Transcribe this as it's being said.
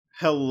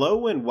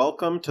Hello and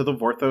welcome to the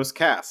Vorthos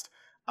Cast.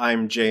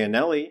 I'm Jay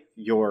Anelli,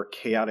 your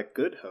chaotic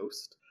good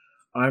host.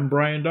 I'm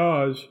Brian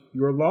Dawes,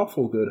 your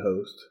lawful good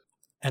host.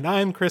 And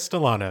I'm Chris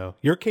Delano,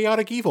 your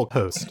chaotic evil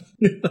host.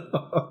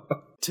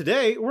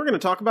 Today, we're going to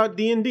talk about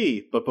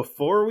D&D, but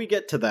before we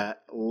get to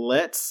that,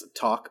 let's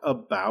talk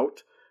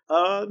about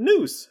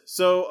news.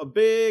 So,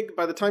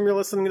 by the time you're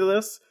listening to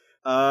this,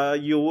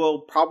 you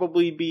will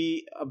probably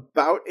be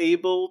about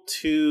able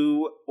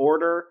to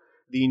order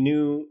the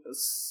new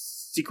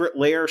Secret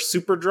Lair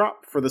Super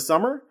Drop for the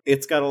summer.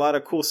 It's got a lot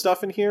of cool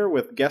stuff in here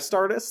with guest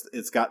artists.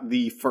 It's got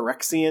the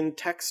Phyrexian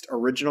text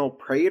original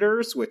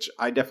Praetors, which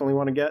I definitely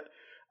want to get.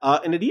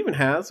 And it even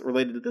has,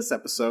 related to this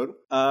episode,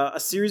 a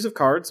series of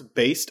cards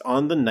based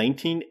on the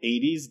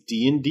 1980s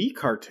D&D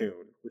cartoon,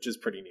 which is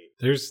pretty neat.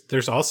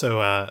 There's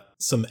also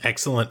some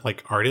excellent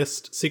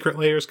artist secret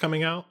layers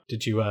coming out.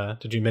 Did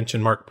you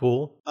mention Mark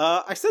Poole?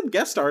 I said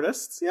guest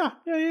artists. Yeah.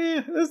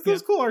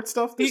 There's cool art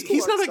stuff.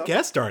 He's not a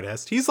guest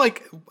artist. He's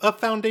like a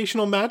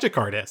foundational magic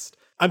artist.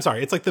 I'm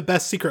sorry, it's like the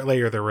best secret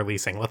layer they're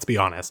releasing. Let's be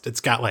honest. It's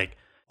got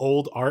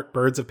old art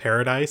Birds of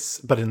Paradise,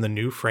 but in the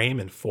new frame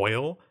and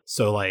foil.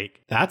 So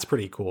that's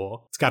pretty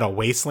cool. It's got a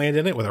wasteland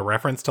in it with a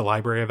reference to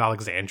Library of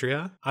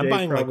Alexandria. I'm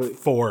buying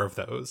 4 of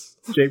those.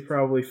 Jay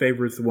probably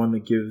favors the one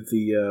that gives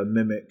the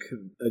mimic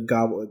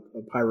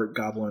a pirate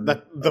goblin.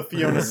 The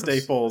Fiona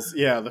Staples.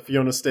 Yeah, the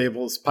Fiona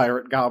Staples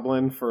pirate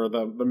goblin for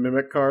the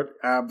mimic card.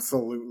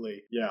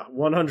 Absolutely. Yeah,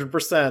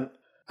 100%.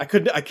 I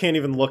can't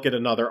even look at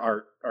another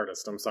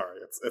artist. I'm sorry.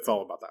 It's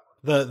all about that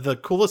one. The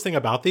coolest thing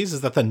about these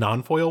is that the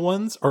non-foil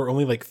ones are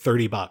only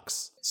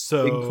 $30.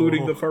 So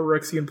including the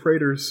Phyrexian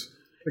Praetors.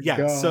 Yeah,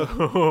 God.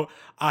 So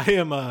I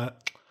am I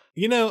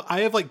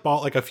have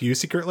bought a few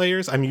secret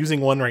layers. I'm using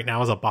one right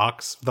now as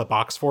the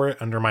box for it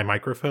under my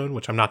microphone,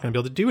 which I'm not going to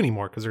be able to do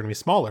anymore because they're going to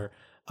be smaller.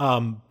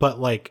 But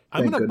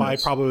I'm going to buy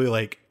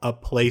probably a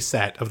play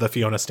set of the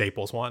Fiona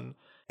Staples one.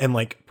 And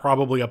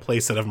probably a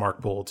playset of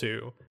Mark Poole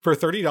too. For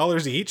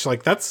 $30 each,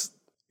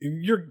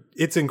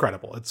 it's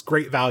incredible. It's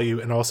great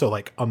value and also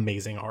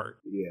amazing art.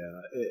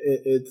 Yeah,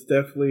 it's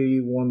definitely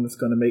one that's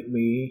going to make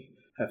me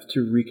have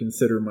to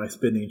reconsider my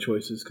spending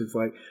choices because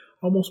I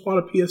almost bought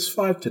a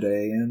PS5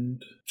 today,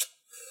 and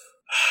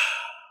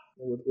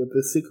with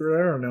this Secret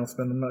Lair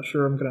announcement, I'm not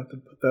sure I'm going to have to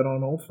put that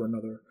on hold for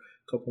another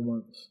couple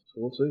months. So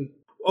we'll see.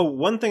 Oh,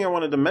 one thing I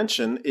wanted to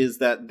mention is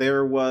that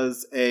there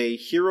was a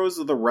Heroes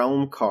of the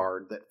Realm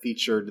card that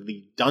featured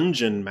the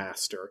Dungeon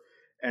Master,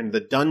 and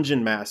the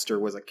Dungeon Master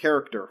was a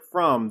character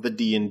from the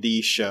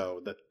D&D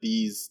show that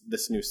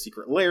this new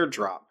Secret Lair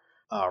drop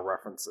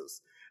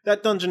references.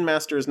 That Dungeon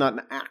Master is not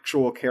an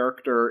actual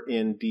character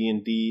in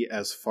D&D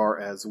as far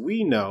as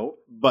we know,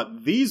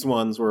 but these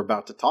ones we're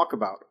about to talk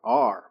about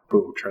are...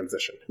 Boom,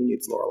 transition. Who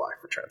needs Lorelei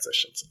for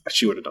transitions?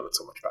 She would have done it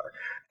so much better.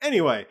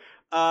 Anyway...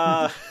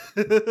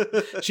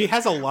 She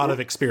has a lot of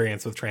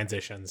experience with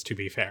transitions, to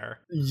be fair.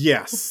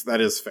 Yes, that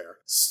is fair.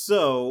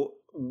 So,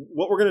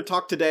 what we're going to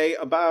talk today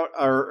about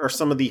are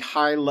some of the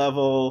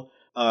high-level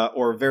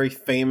or very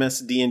famous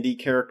D&D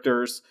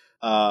characters.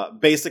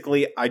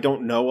 Basically, I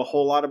don't know a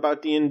whole lot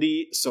about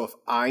D&D, so if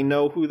I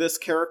know who this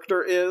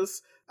character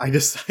is, I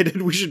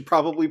decided we should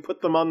probably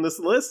put them on this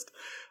list.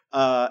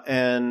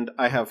 And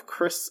I have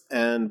Chris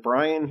and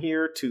Brian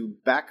here to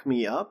back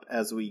me up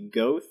as we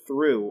go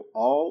through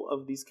all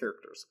of these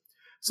characters.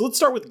 So let's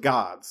start with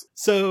gods.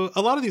 So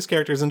a lot of these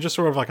characters, and just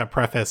sort of a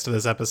preface to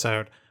this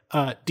episode,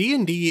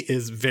 D&D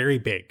is very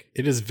big.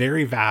 It is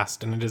very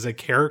vast, and it is a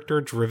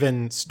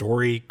character-driven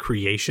story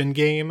creation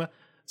game.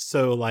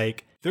 So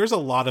there's a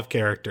lot of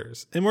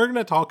characters, and we're going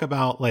to talk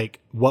about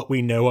what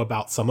we know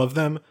about some of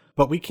them,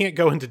 but we can't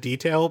go into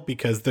detail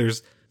because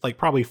there's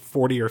probably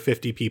 40 or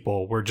 50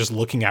 people we're just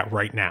looking at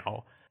right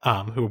now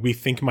who we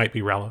think might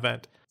be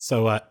relevant.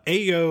 So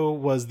Ao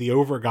was the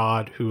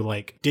overgod who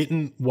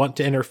didn't want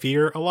to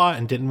interfere a lot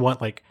and didn't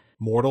want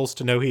mortals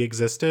to know he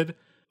existed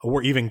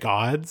or even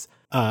gods.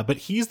 But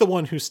he's the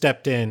one who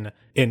stepped in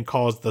and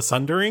caused the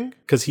Sundering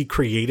because he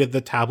created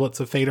the Tablets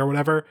of Fate or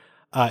whatever.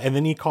 And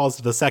then he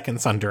caused the second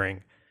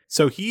Sundering.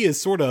 So he is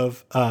sort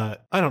of, I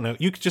don't know,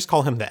 you could just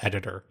call him the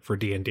editor for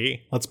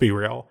D&D. Let's be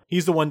real.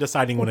 He's the one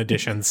deciding when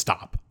editions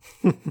stop.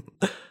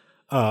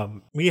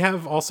 We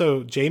have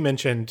also, Jay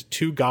mentioned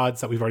 2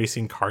 gods that we've already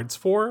seen cards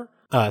for.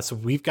 So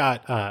we've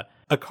got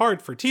a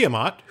card for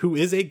Tiamat, who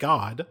is a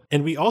god.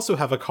 And we also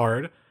have a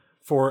card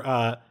for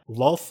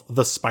Lolth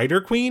the Spider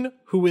Queen,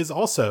 who is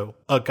also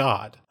a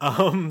god.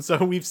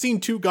 So we've seen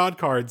 2 god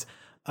cards.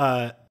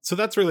 So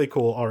that's really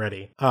cool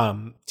already.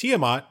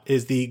 Tiamat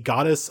is the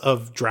goddess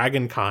of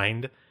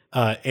dragonkind,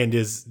 and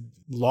is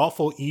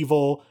lawful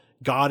evil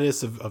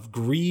goddess of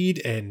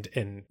greed and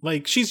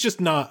she's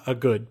just not a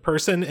good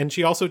person. And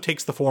she also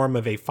takes the form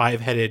of a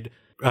 5-headed,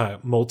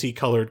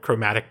 multicolored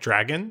chromatic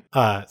dragon.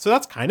 So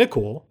that's kind of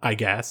cool, I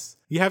guess.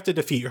 You have to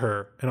defeat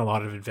her in a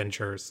lot of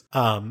adventures.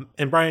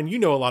 And Brian, you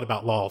know a lot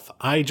about Lolth.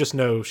 I just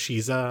know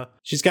she's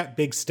got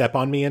big step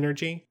on me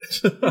energy.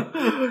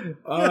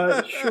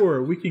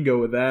 Sure, we can go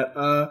with that.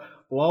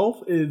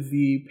 Lolth is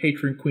the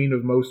patron queen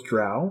of most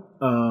drow.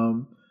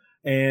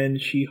 and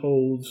she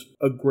holds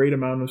a great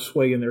amount of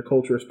sway in their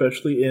culture,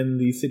 especially in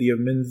the city of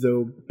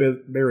Minzo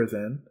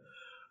Berezan,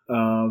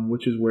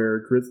 which is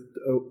where Drizzt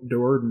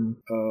Do'Urden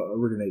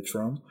originates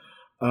from.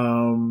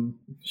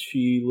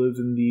 She lives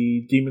in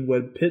the Demon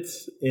Web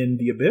Pits in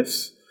the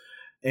Abyss,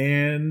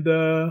 and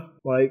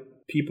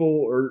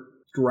people or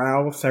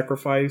drow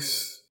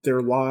sacrifice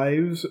their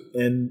lives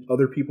and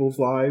other people's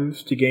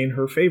lives to gain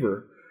her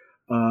favor.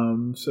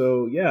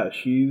 So yeah,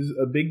 she's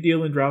a big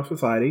deal in drow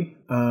society.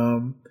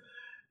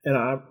 And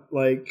I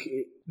like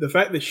the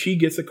fact that she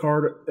gets a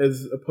card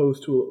as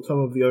opposed to some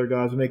of the other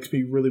gods makes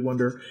me really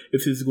wonder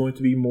if this is going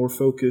to be more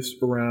focused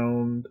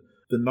around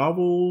the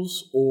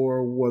novels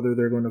or whether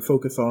they're going to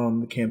focus on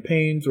the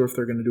campaigns or if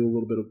they're going to do a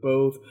little bit of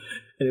both.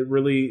 And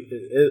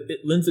it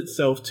lends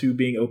itself to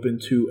being open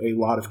to a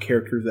lot of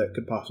characters that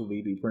could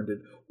possibly be printed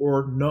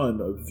or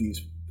none of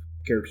these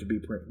characters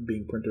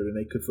being printed, and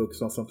they could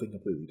focus on something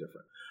completely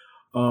different.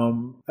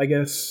 I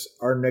guess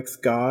our next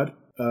god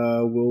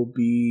will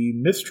be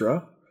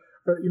Mystra.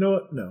 Or, you know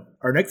what? No.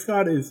 Our next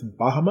god is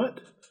Bahamut.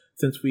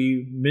 Since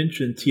we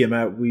mentioned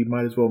Tiamat, we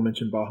might as well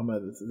mention Bahamut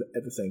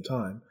at the same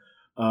time.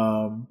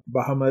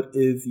 Bahamut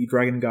is the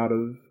dragon god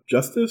of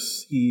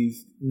justice.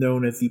 He's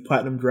known as the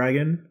Platinum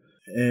Dragon,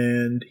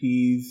 and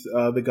he's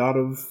the god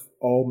of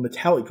all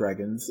metallic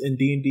dragons. In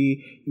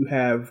D&D, you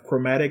have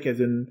chromatic,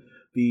 as in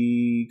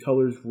the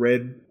colors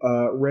red,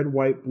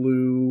 white,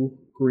 blue,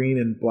 green,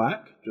 and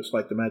black, just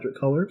like the magic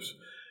colors.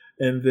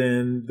 And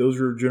then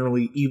those are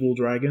generally evil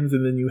dragons.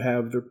 And then you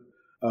have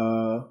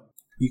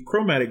the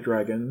chromatic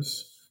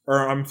dragons,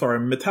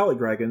 metallic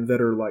dragons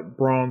that are like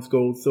bronze,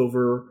 gold,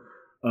 silver,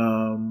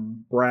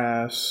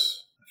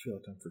 brass. I feel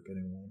like I'm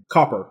forgetting one.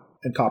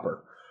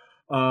 Copper.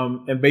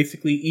 And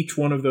basically each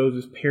one of those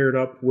is paired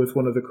up with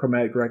one of the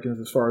chromatic dragons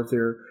as far as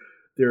their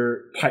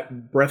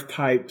breath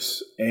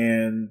types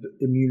and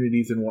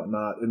immunities and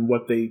whatnot, and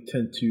what they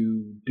tend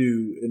to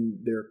do in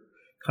their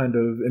kind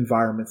of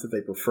environments that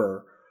they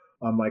prefer.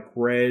 Like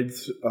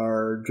reds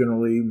are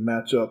generally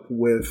match up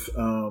with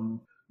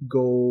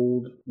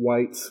gold,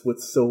 whites with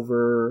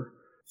silver,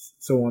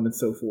 so on and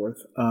so forth.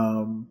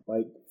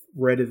 Like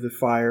red is the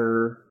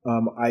fire,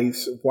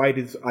 white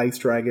is ice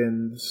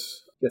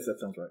dragons. Yes, that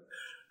sounds right.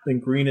 Then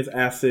green is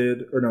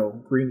acid,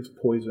 green is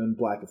poison,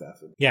 black is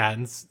acid. Yeah,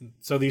 and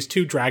so these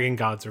two dragon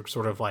gods are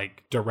sort of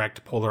like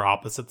direct polar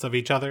opposites of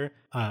each other.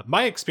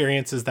 My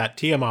experience is that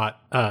Tiamat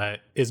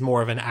is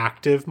more of an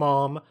active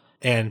mom,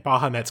 and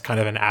Bahamut's kind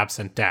of an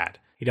absent dad.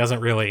 He doesn't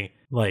really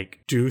like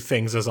do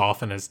things as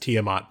often as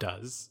Tiamat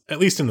does, at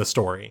least in the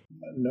story.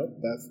 Nope,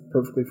 that's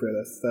perfectly fair.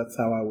 That's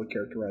how I would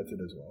characterize it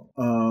as well.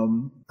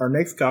 Our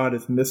next god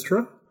is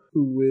Mystra,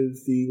 who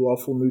is the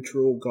lawful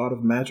neutral god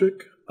of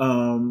magic.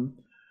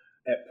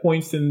 At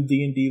points in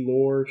D&D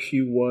lore,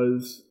 she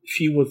was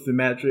the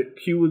magic.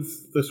 She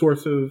was the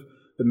source of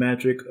the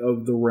magic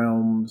of the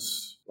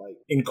realms, like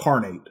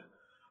incarnate.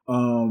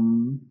 I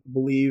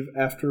believe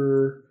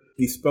after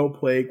the spell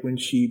plague, when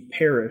she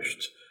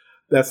perished,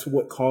 that's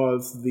what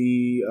caused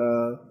the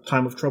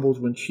time of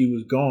troubles when she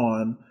was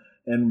gone,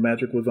 and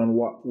magic was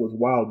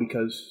wild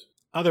because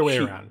other way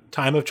around.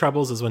 Time of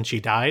troubles is when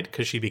she died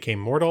because she became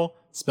mortal.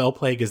 Spell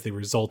plague is the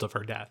result of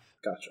her death.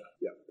 Gotcha.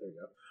 Yeah, there you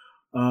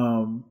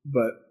go.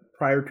 But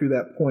prior to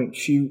that point,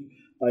 she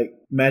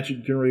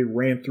magic generally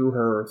ran through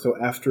her. So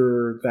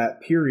after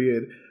that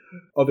period,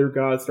 other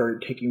gods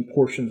started taking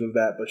portions of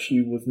that, but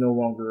she was no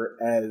longer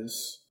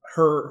as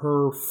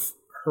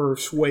her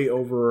sway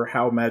over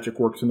how magic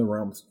works in the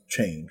realms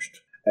changed,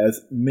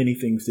 as many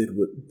things did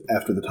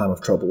after the time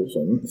of troubles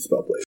and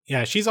spellplague.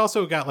 Yeah, she's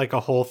also got like a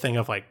whole thing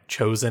of like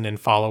chosen and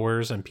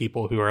followers and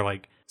people who are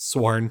like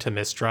sworn to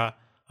Mystra.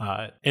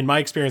 In my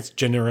experience,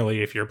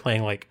 generally, if you're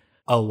playing like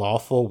a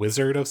lawful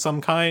wizard of some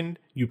kind,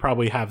 you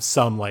probably have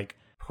some like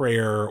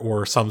prayer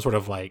or some sort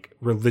of like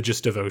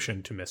religious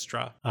devotion to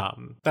Mystra.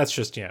 That's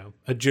just,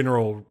 a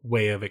general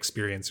way of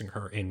experiencing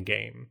her in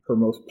game. Her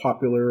most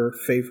popular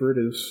favorite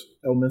is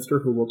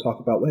Elminster, who we'll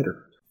talk about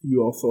later.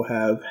 You also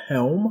have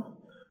Helm,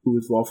 who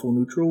is lawful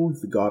neutral.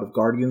 He's the god of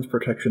guardians,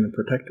 protection, and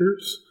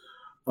protectors.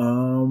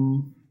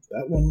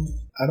 That one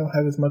I don't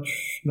have as much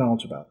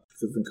knowledge about.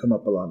 It doesn't come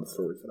up a lot in the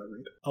stories that I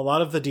read. A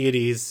lot of the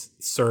deities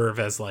serve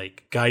as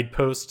like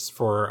guideposts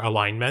for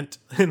alignment,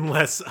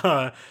 unless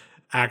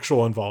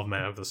actual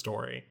involvement of the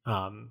story.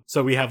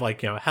 So we have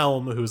like,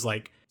 Helm, who's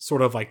like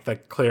sort of like the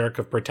cleric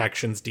of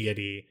protections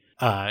deity.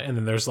 And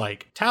then there's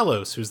like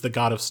Talos, who's the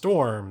god of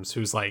storms,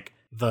 who's like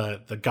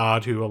the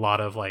god who a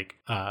lot of like,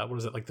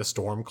 like the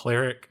storm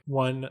cleric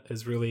one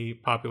is really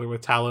popular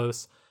with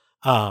Talos.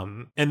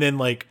 And then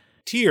like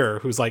Tyr,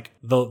 who's like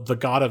the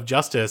god of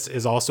justice,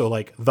 is also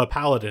like the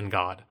paladin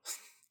god.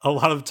 A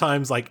lot of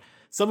times, like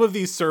some of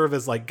these serve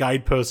as like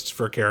guideposts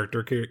for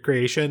character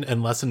creation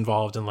and less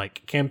involved in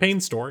like campaign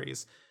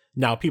stories.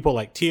 Now, people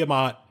like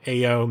Tiamat,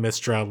 Ao,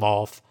 Mystra,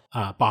 Lolth,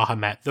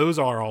 Bahamut, those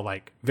are all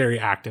like very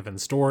active in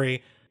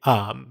story,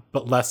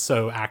 but less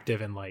so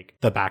active in like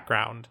the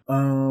background.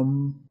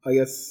 I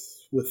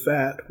guess with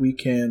that, we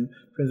can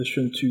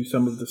transition to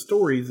some of the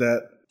stories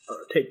that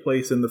take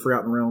place in the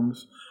Forgotten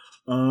Realms.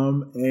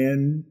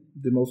 And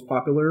the most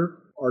popular,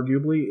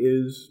 arguably,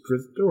 is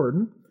Drizzt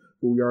Do'Urden,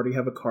 who we already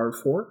have a card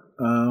for.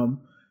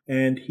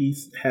 And he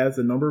has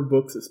a number of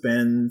books that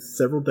span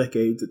several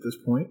decades at this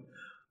point,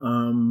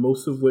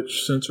 most of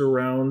which center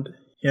around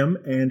him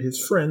and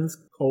his friends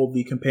called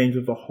the Companions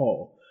of the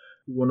Hall,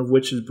 one of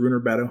which is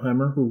Brunner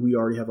Battlehammer, who we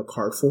already have a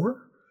card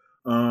for.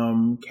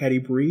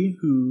 Catti Bree,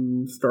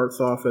 who starts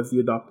off as the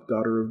adopted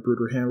daughter of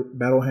Brunner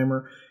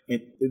Battlehammer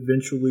and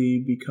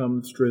eventually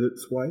becomes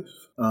Drizzt's wife.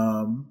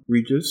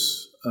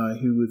 Regis,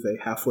 who is a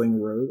halfling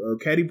rogue, or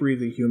Catti Bree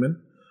is a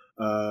human.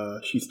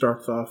 She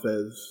starts off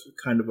as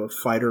kind of a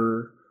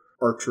fighter,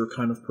 archer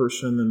kind of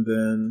person, and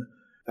then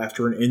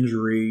after an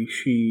injury,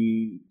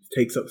 she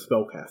takes up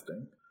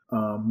spellcasting.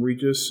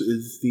 Regis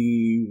is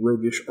the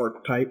roguish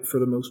archetype for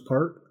the most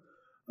part.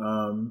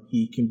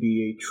 He can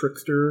be a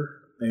trickster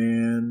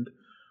and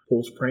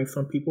pulls pranks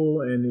on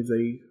people and is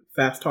a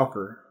fast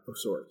talker of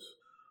sorts.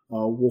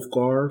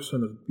 Wulfgar,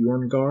 son of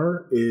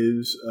Bjorngar,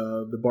 is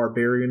the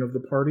barbarian of the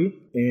party,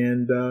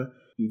 and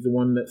he's the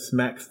one that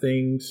smacks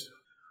things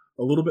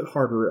a little bit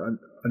harder.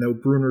 I know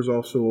Brunner's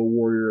also a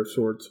warrior of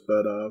sorts,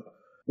 but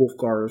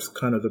Wulfgar is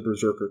kind of the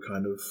berserker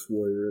kind of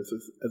warrior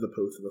as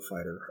opposed to the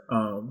fighter.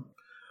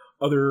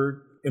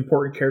 Other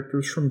important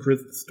characters from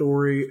Drizzt's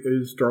story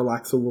is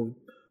Jarlaxle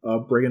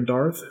of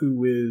Bregendarth,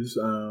 who is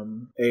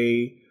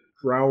a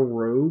drow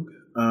rogue.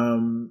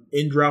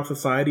 In drow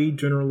society,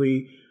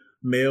 generally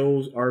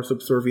males are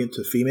subservient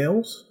to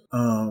females.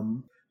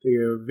 They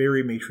are a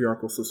very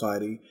matriarchal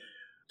society,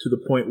 to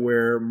the point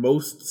where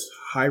most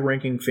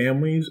high-ranking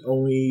families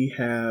only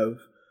have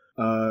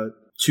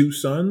 2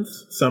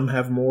 sons. Some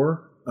have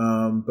more,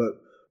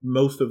 but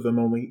most of them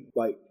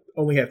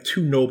only have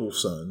 2 noble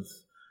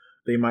sons.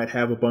 They might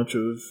have a bunch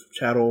of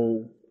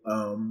chattel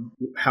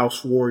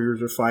house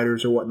warriors or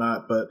fighters or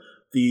whatnot, but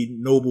the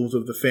nobles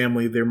of the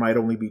family, there might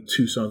only be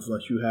 2 sons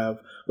unless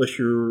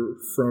you're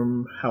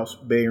from House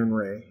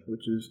Baernray,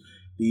 which is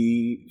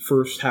the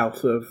first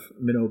house of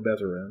Minnow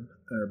Bezarin,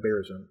 or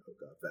Berzin. Oh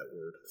god, that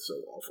word is so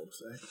awful to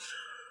say.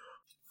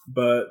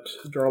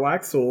 But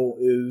Jarlaxle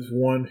is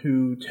one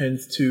who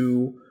tends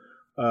to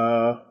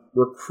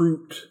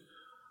recruit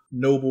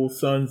noble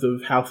sons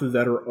of houses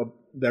that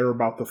are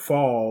about to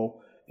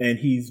fall, and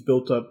he's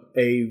built up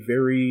a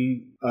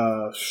very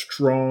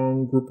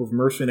strong group of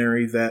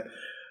mercenaries that,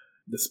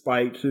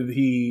 despite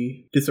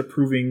the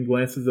disapproving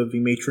glances of the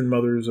matron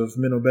mothers of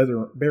Minnow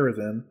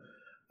Berzin,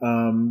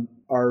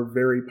 are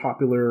very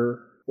popular.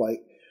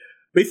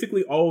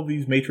 Basically, all of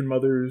these matron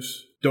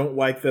mothers don't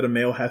like that a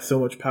male has so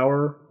much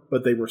power,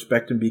 but they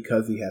respect him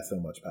because he has so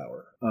much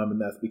power. And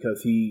that's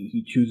because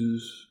he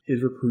chooses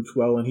his recruits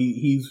well, and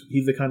he's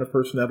the kind of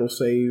person that'll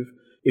save.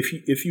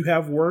 If you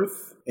have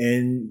worth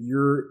and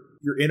you're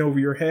in over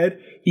your head,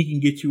 he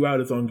can get you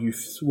out as long as you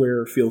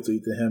swear fealty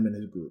to him and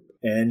his group.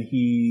 And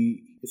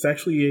it's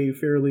actually a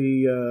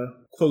fairly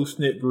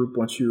close-knit group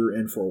once you're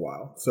in for a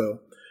while. So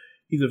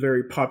he's a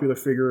very popular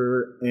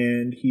figure,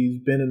 and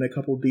he's been in a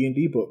couple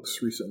D&D books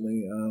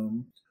recently.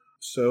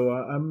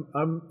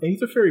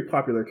 He's a very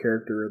popular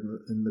character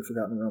in the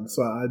Forgotten Realms,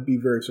 so I'd be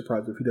very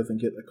surprised if he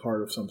doesn't get a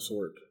card of some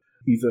sort.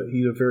 He's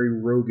a very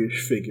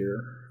roguish figure,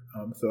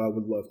 so I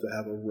would love to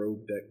have a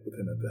rogue deck with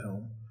him at the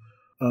helm.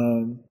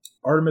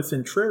 Artemis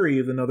Entreri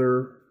is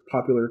another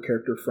popular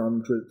character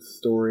from Drizzt's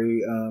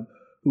story,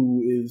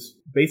 who is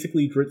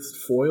basically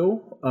Drizzt's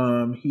foil.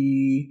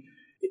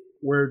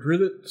 Where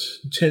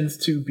Drizzt tends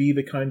to be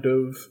the kind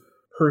of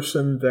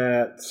person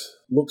that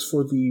looks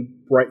for the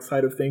bright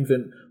side of things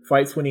and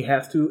fights when he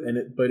has to,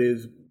 but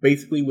is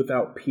basically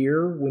without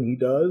peer when he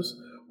does,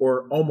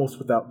 or almost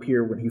without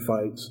peer when he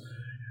fights.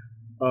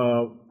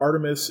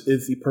 Artemis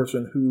is the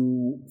person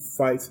who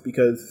fights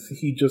because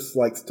he just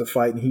likes to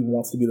fight and he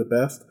wants to be the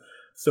best.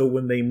 So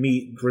when they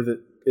meet,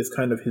 Drizzt is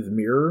kind of his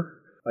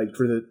mirror.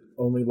 Drizzt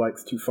only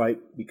likes to fight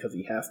because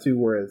he has to,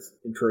 whereas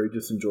Entreri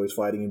just enjoys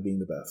fighting and being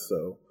the best.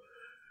 So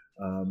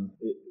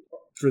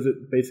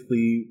Drizzt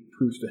basically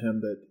proves to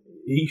him that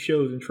he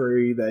shows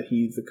Entreri that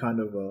he's a kind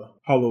of a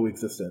hollow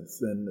existence,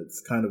 and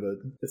it's kind of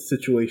a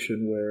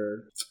situation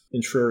where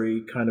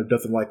Entreri kind of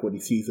doesn't like what he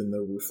sees in the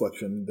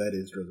reflection that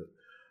is Drizzt.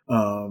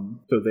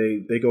 So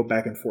they go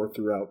back and forth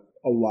throughout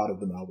a lot of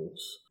the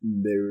novels.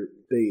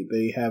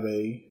 They have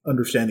a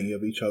understanding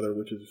of each other,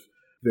 which is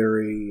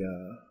very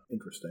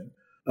interesting.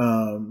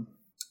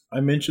 I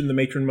mentioned the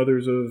matron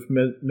mothers of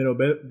Minnow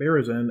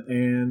Berzin,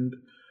 and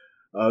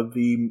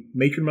the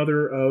matron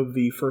mother of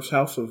the first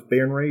house of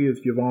Baernray is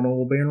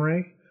Yavanna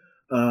Baernray.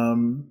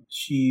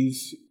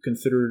 She's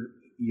considered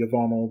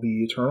Yavanna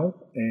the Eternal,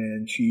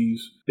 and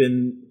she's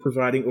been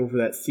presiding over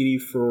that city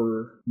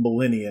for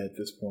millennia at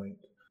this point.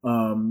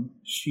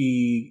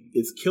 She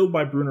is killed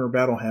by Brunner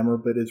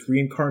Battlehammer, but is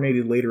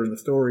reincarnated later in the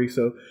story,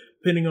 so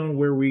depending on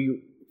where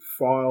we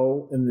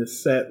fall in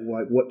this set,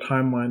 what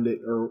timeline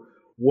or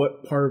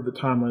what part of the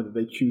timeline that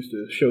they choose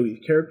to show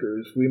these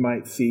characters, we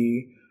might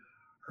see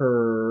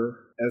her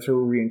as her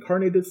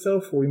reincarnated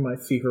self, or we might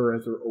see her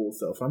as her old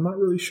self. I'm not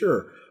really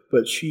sure,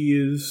 but she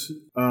is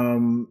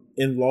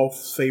in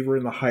Lolth's favor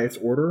in the highest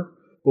order,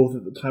 both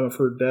at the time of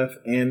her death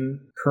and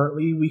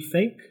currently, we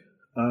think.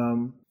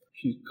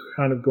 She's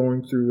kind of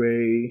going through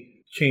a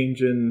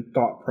change in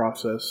thought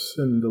process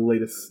in the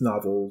latest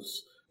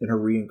novels in her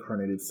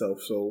reincarnated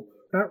self, so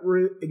not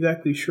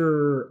exactly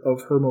sure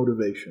of her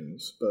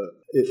motivations, but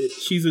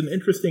she's an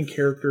interesting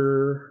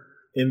character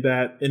in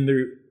that in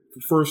the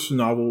first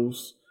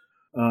novels,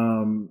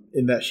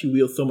 in that she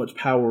wields so much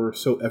power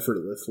so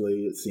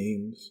effortlessly, it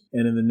seems,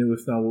 and in the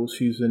newest novels,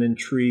 she's a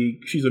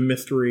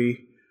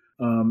mystery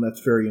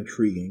that's very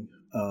intriguing.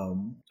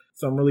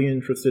 So I'm really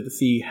interested to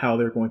see how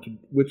they're going to,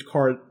 which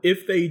card,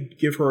 if they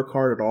give her a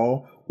card at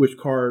all, which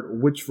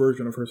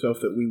version of herself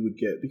that we would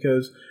get.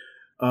 Because,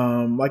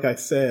 like I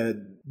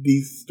said,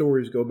 these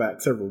stories go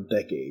back several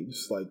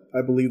decades. Like,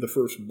 I believe the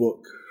first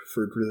book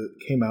for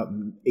Drizzt came out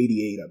in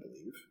 88, I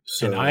believe.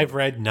 So, and I've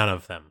read none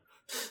of them.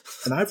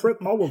 And I've read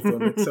all of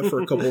them, except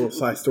for a couple of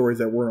side stories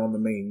that weren't on the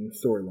main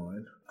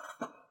storyline.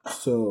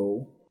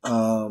 So,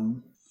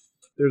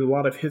 there's a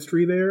lot of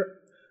history there.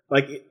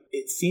 Like,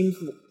 it seems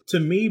to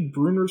me,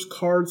 Bruner's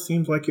card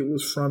seems like it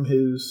was from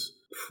his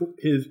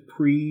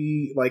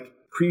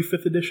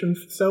pre-5th edition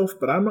self,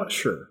 but I'm not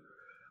sure.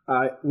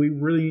 We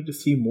really need to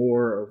see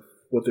more of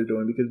what they're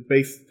doing, because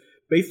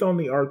based on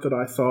the art that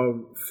I saw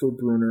for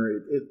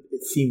Bruner,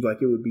 it seemed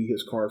like it would be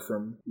his card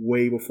from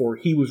way before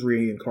he was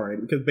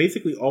reincarnated, because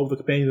basically all of the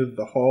companions of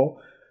the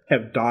Hall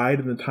have died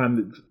in the time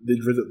that the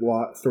Drizzt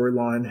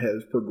storyline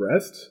has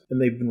progressed, and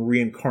they've been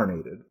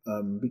reincarnated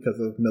because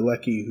of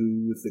Mielekki,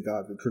 who is the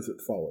god that Drizzt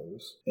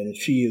follows, and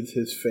she is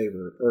his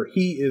favorite, or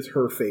he is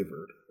her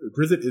favorite.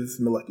 Drizzt is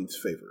Mielekki's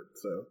favorite,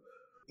 so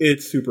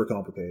it's super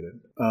complicated.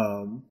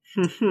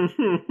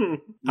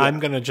 I'm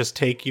going to just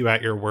take you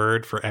at your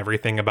word for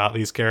everything about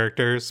these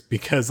characters,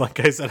 because like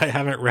I said, I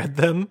haven't read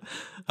them.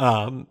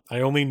 I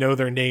only know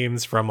their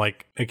names from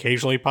like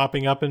occasionally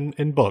popping up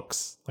in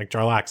books, like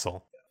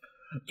Jarlaxle.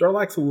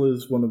 Jarlaxle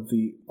is one of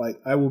the,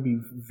 I will be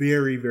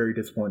very, very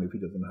disappointed if he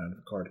doesn't have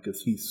the card,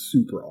 because he's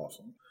super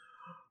awesome.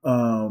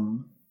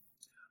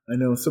 I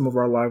know some of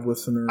our live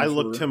listeners. I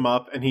looked him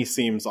up, and he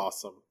seems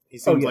awesome. He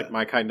seems like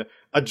my kind of,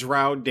 a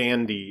drow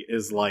dandy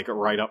is like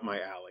right up my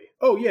alley.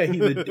 Oh yeah,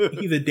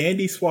 he's a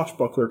dandy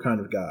swashbuckler kind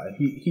of guy.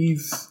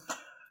 He's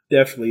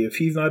definitely, if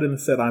he's not in the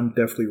set, I'm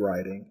definitely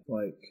writing.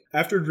 Like,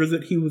 after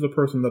Drizzt, he was a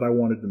person that I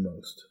wanted the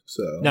most.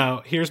 So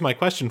now, here's my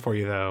question for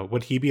you, though.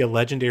 Would he be a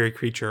legendary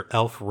creature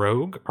elf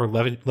rogue, or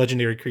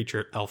legendary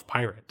creature elf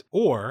pirate?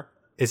 Or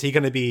is he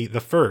going to be the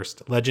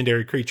first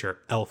legendary creature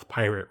elf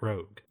pirate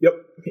rogue? Yep,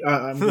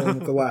 I'm going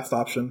with the last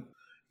option.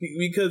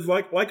 Because,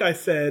 like I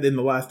said in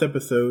the last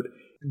episode,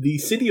 the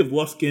city of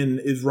Luskan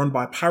is run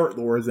by pirate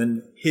lords,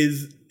 and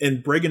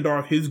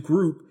Bregendorf, his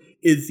group,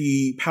 is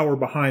the power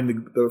behind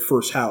the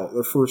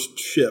first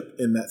ship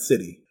in that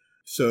city.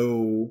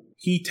 So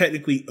he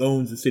technically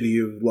owns the city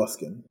of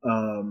Luskan.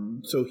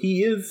 So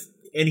he is,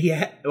 and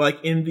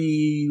in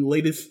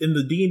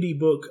the D&D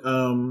book,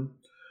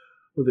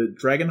 was it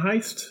Dragon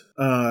Heist?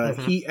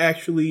 He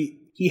has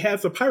he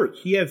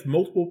has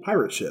multiple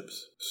pirate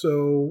ships.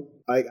 So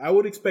I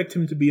would expect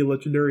him to be a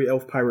legendary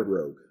elf pirate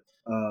rogue.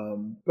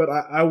 But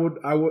I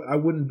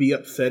wouldn't be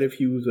upset if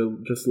he was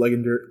just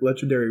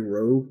legendary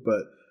rogue,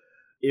 but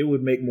it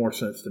would make more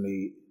sense to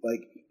me.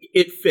 Like,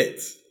 it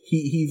fits.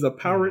 He's a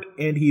pirate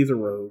and he's a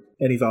rogue,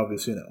 and he's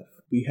obviously an elf.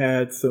 We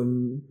had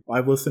some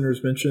live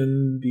listeners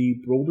mention the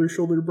Boulder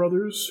Shoulder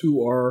brothers,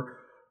 who are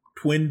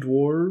twin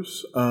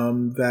dwarves.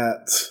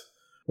 That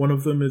one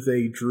of them is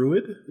a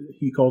druid.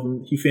 He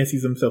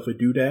fancies himself a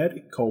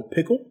doodad called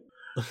Pickle,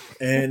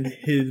 and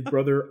his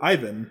brother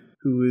Ivan,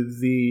 who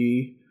is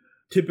the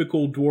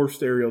typical dwarf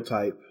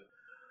stereotype.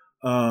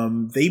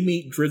 They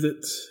meet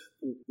Drizzt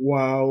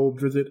while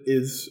Drizzt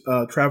is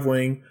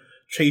traveling,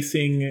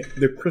 chasing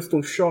the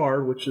Crystal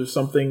Shard, which is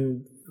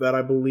something that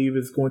I believe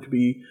is going to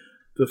be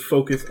the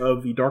focus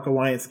of the Dark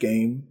Alliance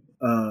game.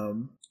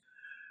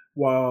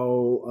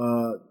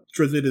 While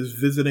Drizzt is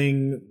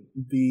visiting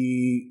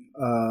the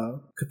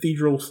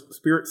Cathedral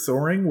Spirit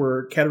Soaring,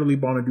 where Caterly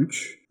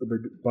Bonaduce,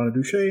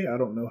 I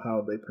don't know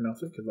how they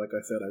pronounce it, because like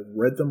I said, I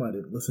read them, I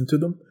didn't listen to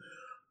them.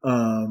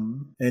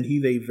 And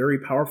he's a very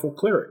powerful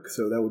cleric,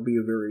 so that would be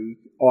a very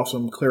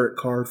awesome cleric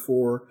card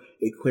for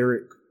a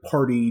cleric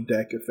party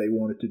deck if they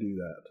wanted to do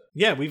that.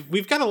 Yeah,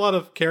 we've got a lot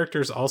of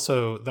characters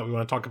also that we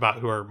want to talk about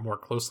who are more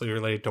closely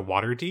related to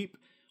Waterdeep.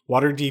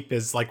 Waterdeep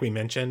is, like we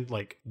mentioned,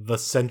 like the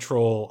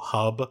central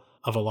hub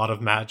of a lot of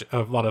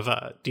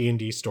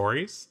D&D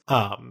stories.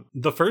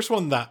 The first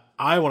one that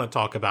I want to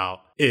talk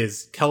about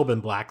is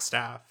Kelvin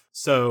Blackstaff.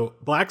 So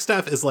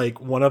Blackstaff is like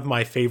one of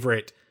my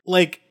favorite.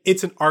 Like,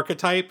 it's an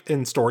archetype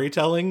in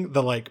storytelling,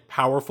 the like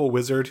powerful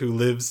wizard who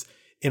lives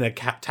in a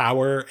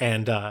tower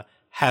and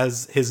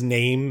has his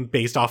name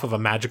based off of a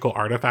magical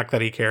artifact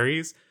that he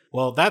carries.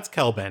 Well, that's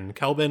Kelvin.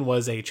 Kelvin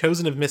was a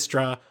chosen of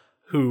Mystra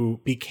who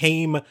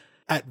became,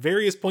 at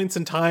various points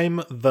in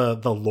time, the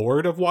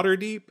Lord of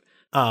Waterdeep.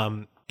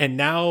 And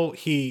now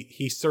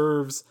he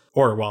served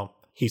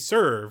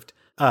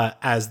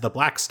as the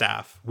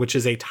Blackstaff, which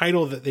is a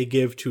title that they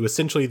give to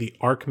essentially the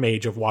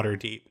Archmage of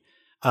Waterdeep.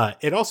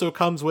 It also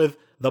comes with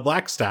the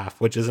Black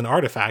Staff, which is an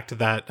artifact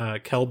that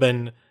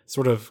Kelbin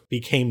sort of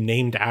became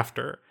named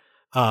after.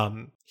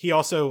 He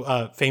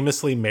also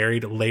famously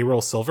married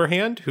Laeral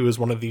Silverhand, who is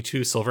one of the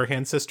 2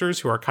 Silverhand sisters,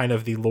 who are kind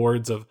of the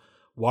lords of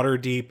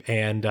Waterdeep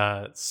and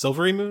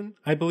Silvery Moon,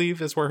 I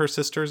believe, is where her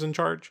sister's in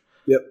charge.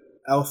 Yep.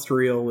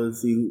 Alstriel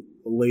is the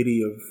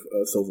lady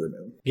of Silvery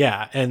Moon.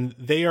 Yeah, and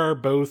they are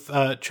both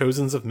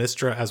chosens of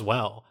Mystra as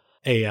well.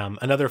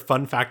 Another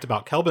fun fact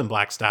about Kelbin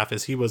Blackstaff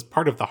is he was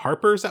part of the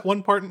Harpers at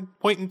one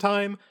point in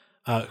time,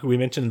 who we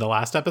mentioned in the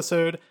last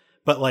episode,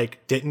 but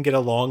like didn't get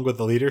along with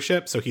the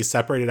leadership, so he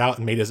separated out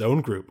and made his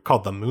own group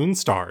called the Moon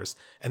Stars.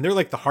 And they're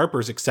like the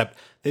Harpers, except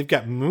they've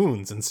got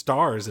moons and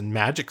stars and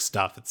magic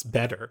stuff. It's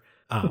better.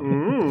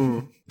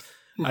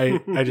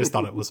 I just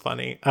thought it was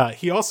funny.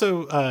 He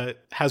also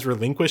has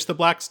relinquished the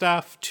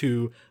Blackstaff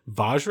to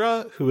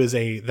Vajra, who is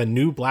the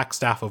new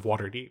Blackstaff of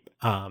Waterdeep.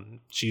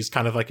 She's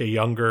kind of like a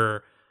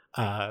younger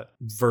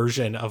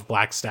version of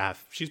Blackstaff.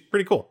 She's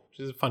pretty cool.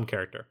 She's a fun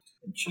character.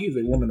 And she is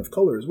a woman of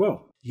color as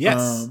well.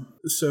 Yes.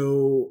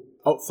 So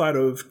outside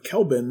of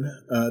Kelbin,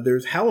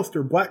 there's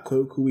Halaster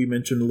Blackcloak, who we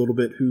mentioned a little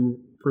bit, who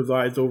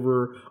presides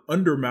over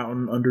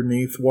Undermountain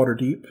underneath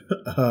Waterdeep,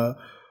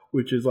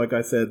 which is, like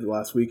I said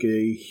last week,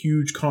 a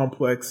huge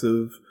complex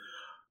of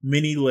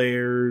many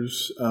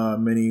layers,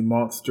 many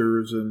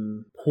monsters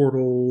and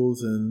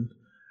portals and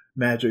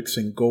magics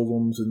and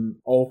golems and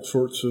all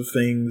sorts of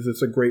things.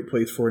 It's a great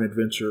place for an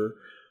adventure.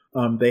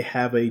 They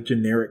have a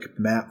generic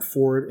map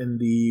for it in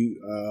the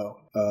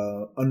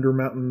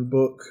Undermountain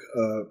book,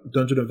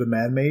 Dungeon of the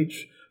Mad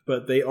Mage,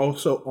 but they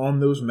also, on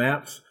those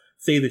maps,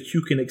 say that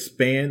you can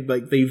expand,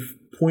 like they've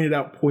pointed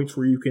out points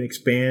where you can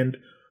expand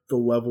the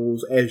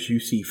levels as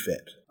you see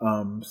fit.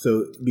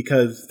 So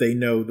because they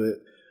know that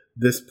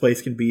this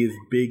place can be as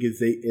big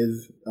as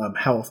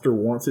Halaster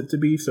wants it to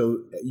be,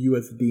 so you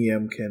as the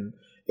DM can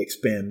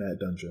expand that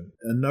dungeon.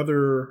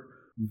 Another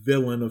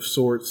villain of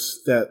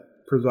sorts that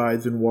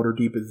presides in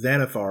Waterdeep is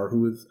Xanathar,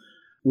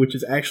 which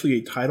is actually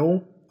a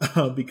title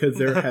because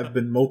there have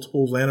been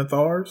multiple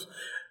Xanathars.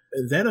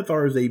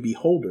 Xanathar is a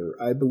beholder.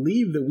 I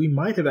believe that we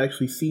might have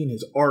actually seen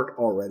his art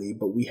already,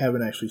 but we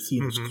haven't actually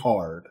seen his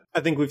card.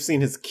 I think we've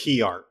seen his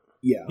key art.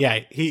 Yeah,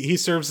 he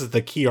serves as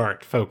the key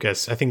art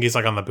focus. I think he's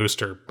like on the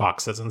booster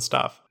boxes and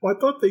stuff. Well, I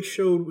thought they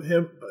showed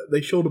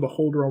a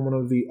beholder on one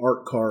of the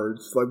art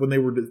cards. Like when they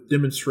were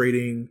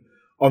demonstrating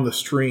on the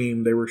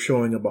stream, they were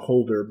showing a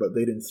beholder, but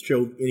they didn't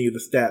show any of the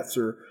stats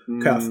or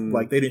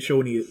like they didn't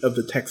show any of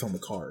the text on the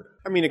card.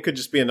 I mean, it could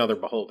just be another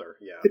beholder.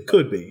 Yeah, it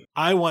could be.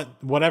 I want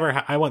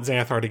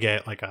Xanathar to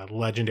get like a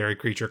legendary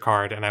creature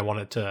card, and I want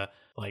it to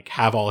like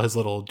have all his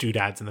little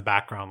doodads in the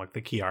background like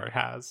the key art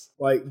has.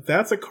 Like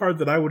that's a card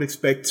that I would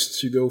expect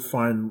to go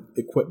find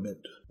equipment,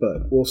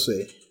 but we'll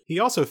see. He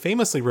also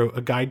famously wrote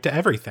A Guide to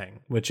Everything,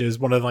 which is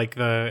one of like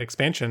the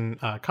expansion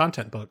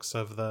content books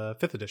of the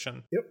 5th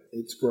edition. Yep,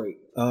 it's great.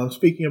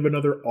 Speaking of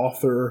another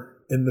author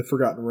in the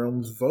Forgotten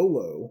Realms,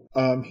 Volo.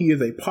 He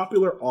is a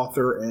popular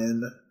author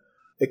and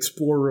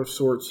explorer of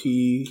sorts.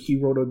 He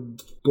wrote a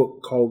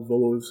book called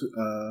Volo's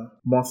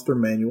Monster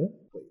Manual.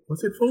 Wait,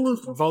 was it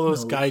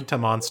Volo's Guide to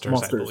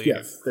Monsters, I believe.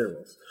 Yes, there it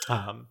was.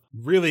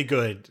 Really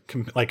good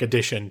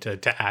addition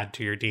to add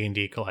to your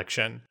D&D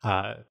collection.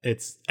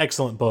 It's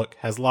excellent book,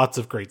 has lots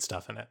of great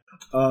stuff in it.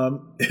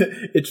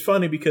 It's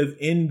funny because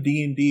in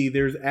D&D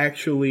there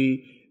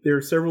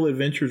are several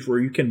adventures where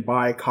you can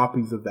buy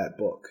copies of that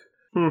book.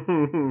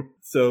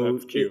 So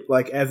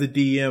like as a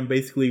DM,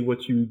 basically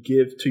what you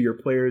give to your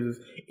players is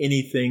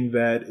anything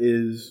that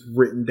is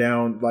written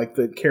down, like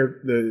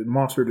the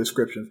monster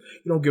descriptions.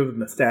 You don't give them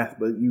the stats,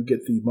 but you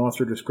get the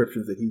monster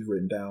descriptions that he's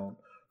written down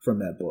from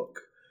that book.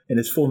 And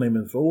his full name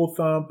is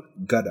Volothump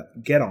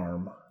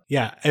Getarm.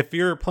 Yeah, if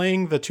you're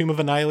playing the Tomb of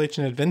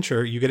Annihilation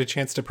adventure, you get a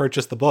chance to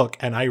purchase the book,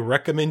 and I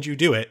recommend you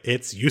do it.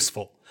 It's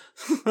useful.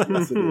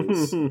 Yes, it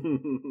is.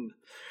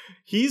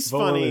 He's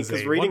funny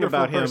because reading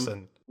about him,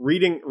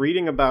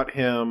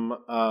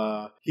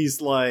 he's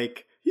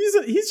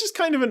just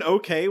kind of an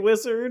okay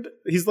wizard.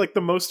 He's like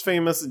the most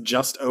famous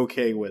just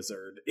okay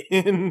wizard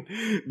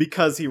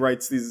because he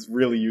writes these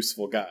really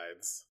useful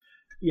guides.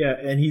 Yeah,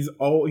 and he's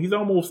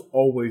almost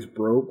always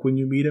broke when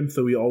you meet him,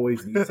 so he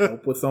always needs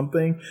help with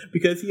something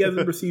because he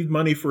hasn't received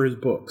money for his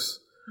books.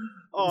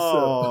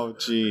 Oh,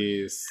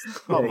 jeez.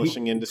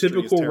 Publishing industry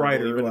typical is terrible,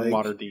 writer, even in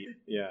like, Waterdeep.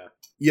 Yeah.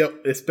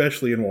 Yep,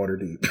 especially in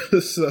Waterdeep.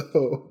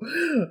 So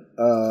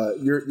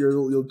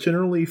you'll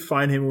generally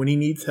find him when he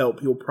needs help.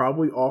 He'll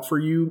probably offer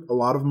you a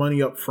lot of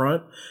money up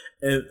front,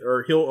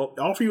 or he'll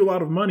offer you a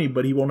lot of money,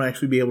 but he won't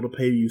actually be able to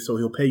pay you. So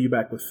he'll pay you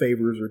back with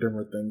favors or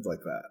different things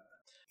like that.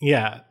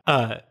 Yeah,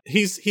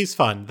 he's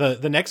fun.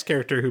 The next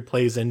character who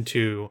plays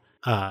into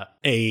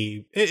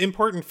a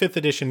important 5th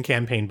edition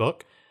campaign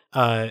book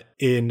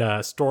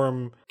in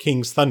Storm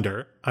King's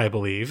Thunder, I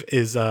believe,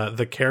 is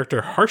the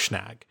character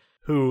Harshnag,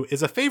 who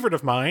is a favorite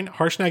of mine.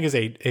 Harshnag is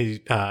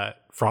a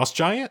frost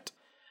giant,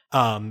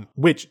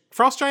 which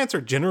frost giants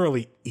are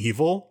generally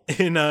evil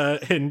in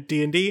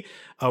D&D,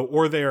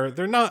 or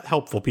they're not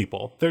helpful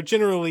people. They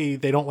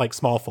don't like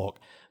small folk.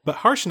 But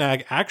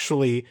Harshnag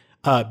actually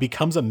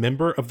becomes a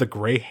member of the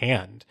Grey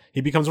Hand.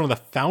 He becomes one of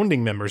the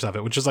founding members of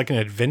it, which is like an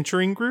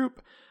adventuring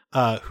group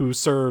who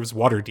serves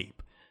Waterdeep.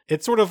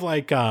 It's sort of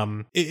like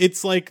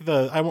it's like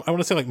I want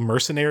to say like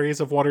Mercenaries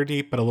of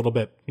Waterdeep, but a little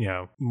bit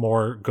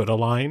more good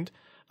aligned.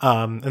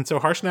 And so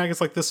Harshnag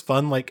is like this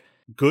fun like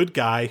good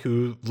guy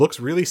who looks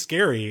really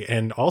scary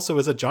and also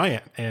is a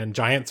giant, and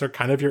giants are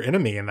kind of your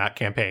enemy in that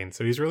campaign.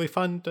 So he's really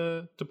fun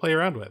to play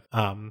around with.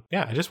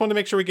 I just wanted to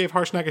make sure we gave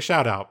Harshnag a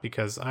shout out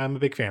because I'm a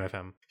big fan of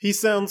him. He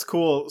sounds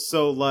cool.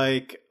 So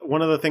like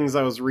one of the things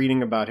I was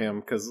reading about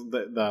him, because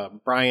the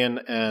Brian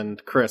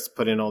and Chris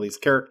put in all these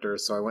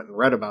characters, so I went and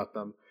read about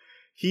them.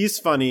 He's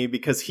funny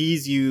because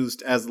he's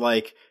used as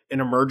like an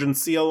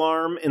emergency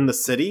alarm in the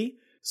city.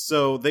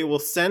 So they will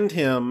send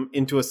him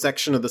into a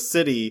section of the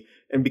city,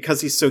 and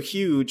because he's so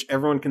huge,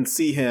 everyone can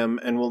see him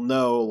and will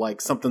know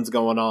like something's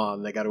going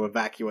on. They got to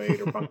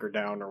evacuate or bunker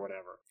down or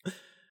whatever.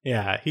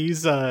 Yeah,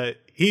 he's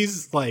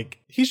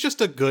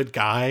just a good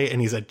guy,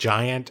 and he's a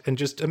giant, and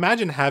just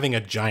imagine having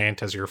a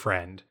giant as your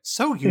friend.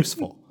 So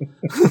useful.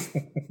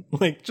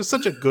 Like just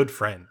such a good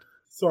friend.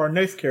 So our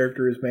next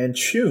character is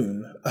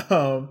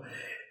Manchun.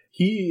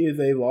 He is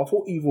a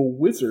lawful evil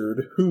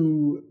wizard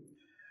who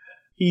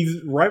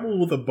he's rivaled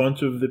with a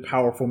bunch of the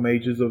powerful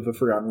mages of the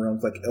Forgotten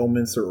Realms, like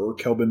Elminster or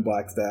Kelvin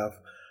Blackstaff,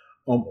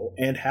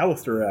 and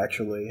Halaster,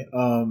 actually.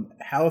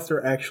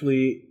 Halaster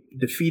actually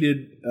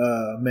defeated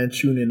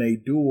Manchun in a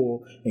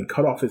duel and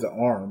cut off his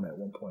arm at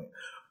one point.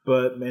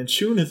 But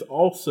Manchun has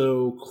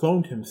also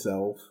cloned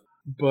himself,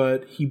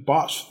 but he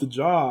botched the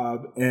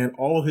job, and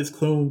all of his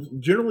clones,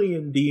 generally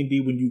in D&D,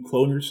 when you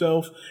clone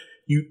yourself,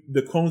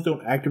 the clones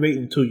don't activate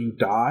until you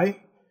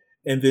die,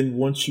 and then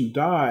once you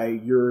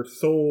die, your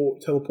soul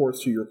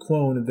teleports to your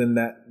clone, and then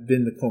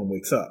the clone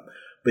wakes up.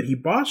 But he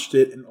botched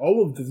it, and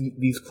all of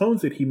these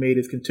clones that he made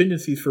as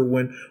contingencies for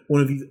when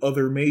one of these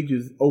other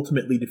mages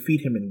ultimately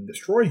defeat him and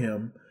destroy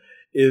him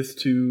is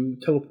to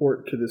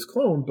teleport to this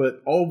clone.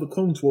 But all of the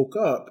clones woke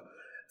up,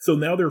 so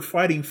now they're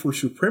fighting for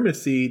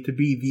supremacy to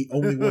be the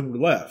only one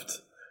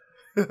left.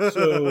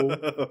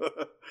 So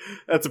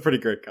that's a pretty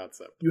great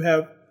concept.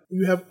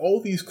 You have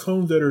all these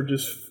clones that are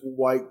just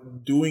like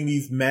doing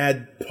these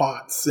mad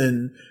plots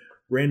and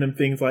random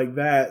things like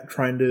that,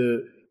 trying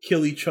to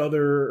kill each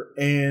other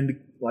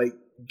and like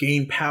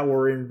gain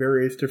power in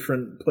various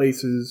different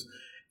places.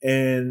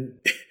 And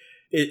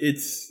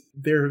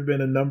there have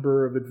been a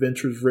number of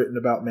adventures written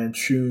about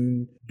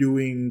Manchun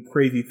doing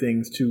crazy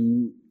things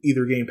to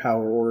either gain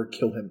power or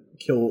kill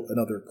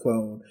another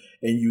clone,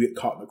 and you get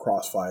caught in the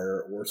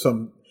crossfire or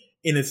some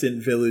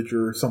innocent village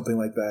or something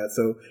like that.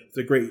 So it's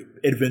a great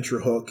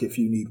adventure hook if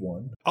you need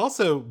one.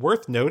 Also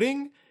worth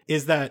noting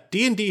is that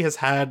D&D has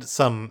had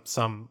some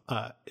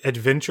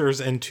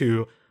adventures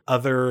into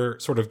other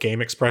sort of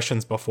game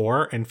expressions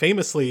before, and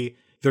famously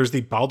there's the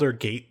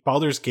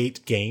Baldur's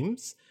Gate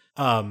games,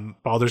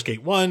 Baldur's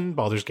Gate 1,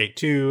 Baldur's Gate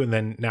 2, and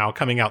then now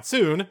coming out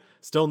soon,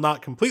 still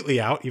not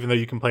completely out even though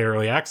you can play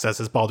early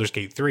access, is Baldur's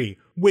Gate 3,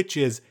 which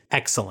is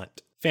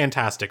excellent,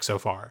 fantastic so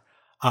far.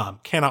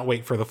 Cannot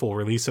wait for the full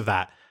release of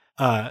that.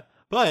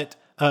 But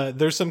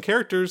there's some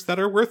characters that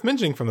are worth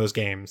mentioning from those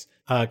games,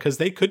 because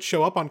they could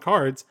show up on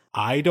cards.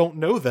 I don't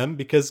know them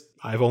because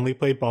I've only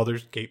played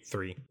Baldur's Gate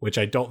 3, which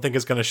I don't think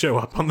is going to show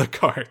up on the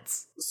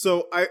cards.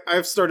 So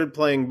I've started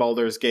playing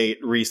Baldur's Gate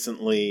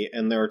recently,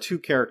 and there are two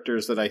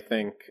characters that I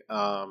think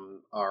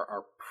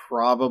are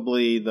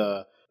probably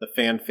the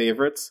fan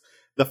favorites.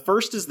 The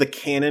first is the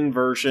canon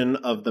version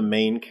of the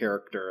main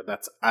character.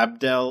 That's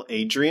Abdel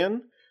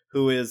Adrian,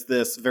 who is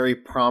this very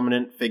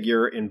prominent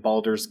figure in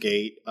Baldur's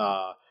Gate,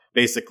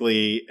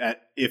 basically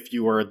if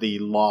you are the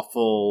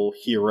lawful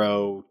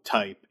hero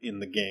type in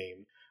the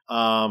game.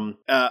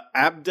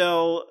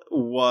 Abdel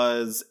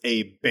was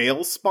a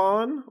Baal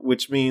spawn,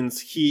 which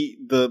means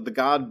the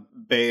god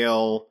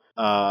Baal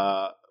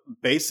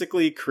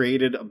basically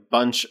created a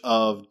bunch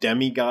of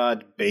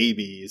demigod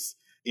babies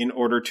in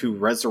order to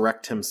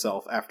resurrect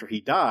himself after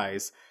he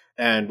dies.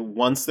 And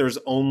once there's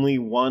only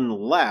one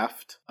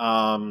left,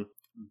 Baal,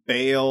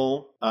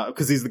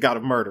 because he's the god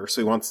of murder, so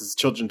he wants his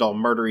children to all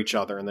murder each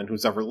other, and then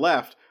who's ever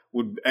left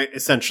would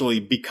essentially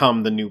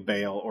become the new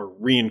Baal or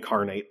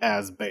reincarnate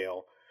as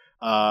Baal.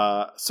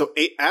 So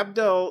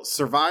Abdel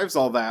survives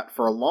all that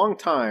for a long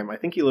time. I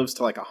think he lives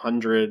to like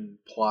 100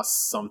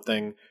 plus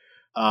something.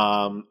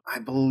 I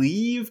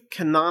believe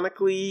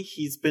canonically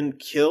he's been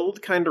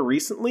killed kind of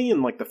recently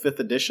in like the 5th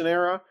edition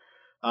era.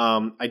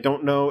 I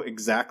don't know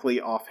exactly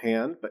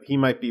offhand, but he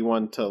might be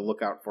one to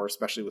look out for,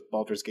 especially with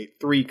Baldur's Gate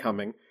 3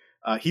 coming.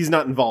 He's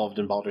not involved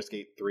in Baldur's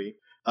Gate 3.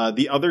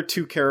 The other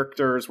two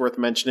characters worth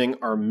mentioning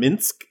are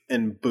Minsk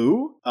and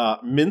Boo.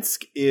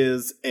 Minsk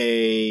is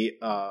a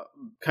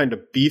kind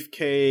of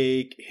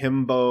beefcake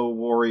himbo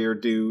warrior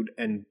dude,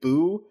 and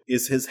Boo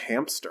is his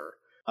hamster.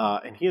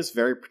 And he is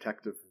very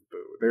protective of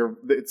Boo.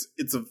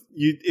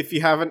 If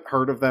you haven't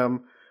heard of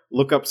them,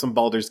 look up some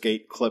Baldur's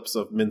Gate clips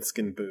of Minsc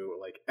and Boo.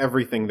 Like,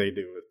 everything they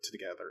do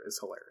together is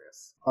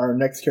hilarious. Our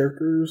next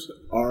characters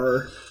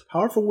are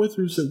powerful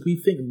wizards that we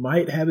think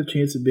might have a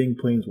chance of being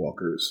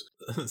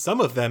planeswalkers.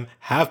 Some of them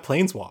have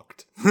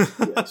planeswalked.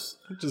 Yes.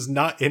 Just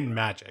not in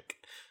Magic.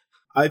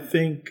 I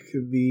think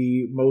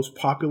the most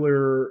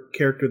popular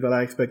character that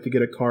I expect to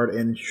get a card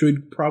and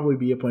should probably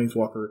be a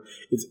planeswalker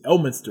is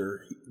Elminster,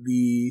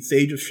 the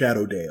Sage of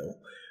Shadowdale.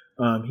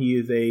 He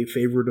is a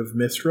favorite of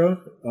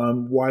Mystra,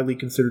 widely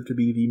considered to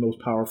be the most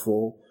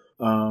powerful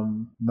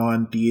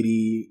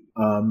non-deity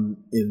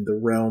in the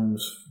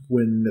realms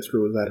when Mystra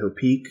was at her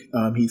peak.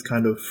 He's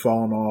kind of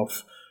fallen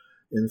off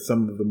in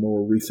some of the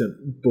more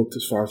recent books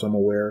as far as I'm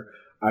aware.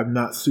 I'm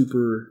not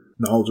super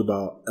knowledgeable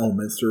about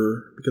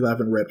Elminster because I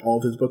haven't read all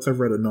of his books. I've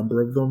read a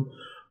number of them,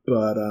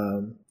 but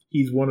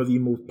he's one of the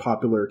most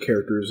popular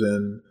characters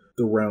in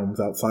the realms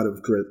outside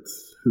of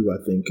Drizzt, who I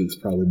think is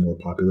probably more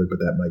popular, but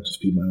that might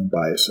just be my own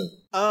bias.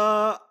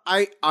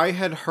 I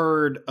had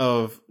heard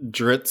of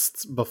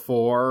Drizzt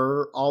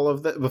before all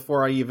of that,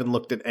 before I even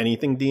looked at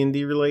anything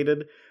D&D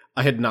related.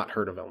 I had not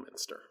heard of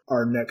Elminster.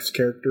 Our next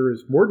character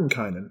is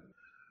Mordenkainen.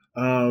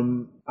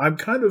 I'm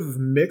kind of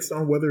mixed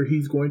on whether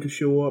he's going to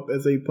show up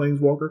as a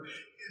planeswalker,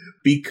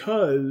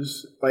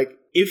 because like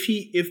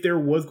if there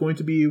was going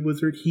to be a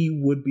wizard, he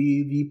would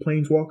be the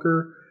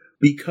planeswalker,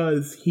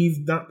 because he's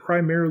not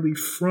primarily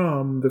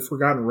from the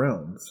Forgotten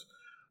Realms.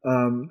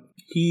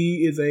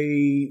 He is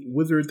a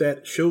wizard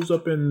that shows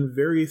up in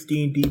various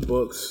D&D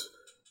books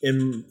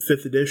in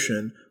 5th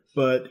edition,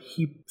 but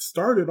he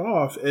started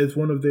off as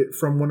one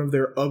of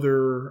their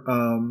other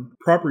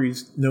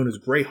properties known as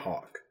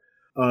Greyhawk.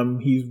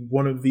 He's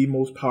one of the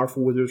most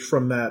powerful wizards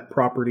from that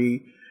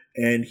property,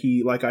 and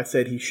he, like I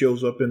said, he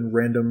shows up in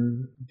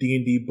random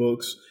D&D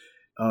books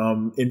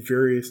in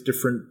various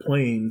different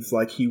planes.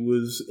 Like he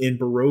was in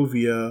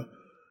Barovia,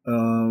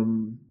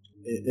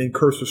 in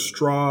Curse of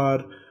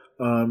Strahd.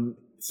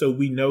 So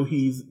we know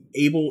he's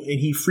able, and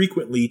he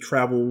frequently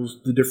travels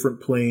the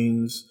different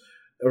planes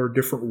or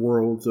different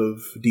worlds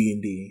of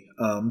D&D.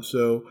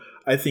 So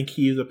I think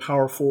he is a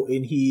powerful,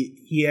 and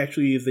he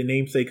actually is the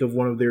namesake of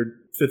one of their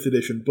 5th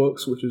edition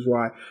books, which is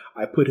why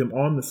I put him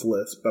on this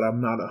list, but I'm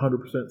not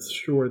 100%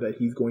 sure that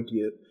he's going to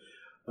get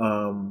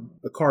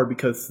a card,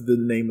 because the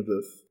name of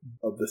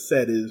the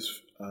set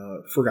is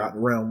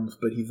Forgotten Realms,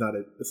 but he's not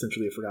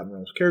essentially a Forgotten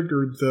Realms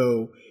character,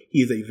 though he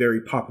is a very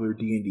popular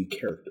D&D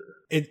character.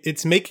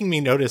 It's making me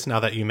notice now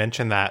that you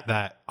mentioned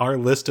that our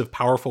list of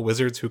powerful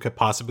wizards who could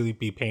possibly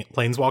be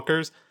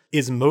planeswalkers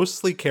is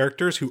mostly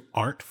characters who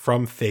aren't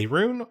from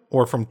Faerun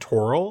or from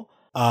Toril,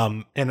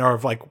 and are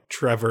like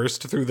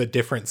traversed through the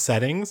different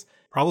settings,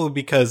 probably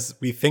because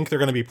we think they're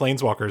going to be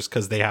planeswalkers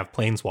because they have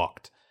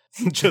planeswalked,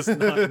 just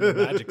not in the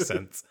Magic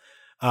sense.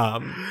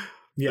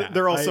 Yeah,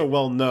 they're also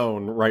well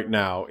known right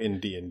now in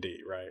D&D,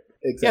 right?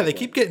 Exactly. Yeah, they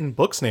keep getting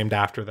books named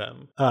after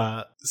them.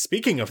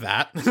 Speaking of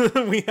that,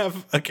 we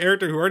have a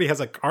character who already has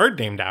a card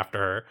named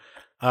after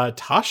her,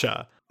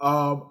 Tasha.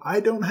 I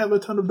don't have a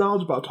ton of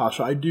knowledge about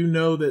Tasha. I do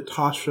know that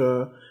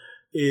Tasha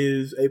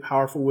is a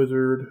powerful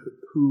wizard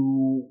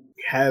who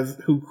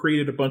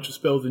created a bunch of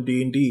spells in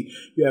D&D.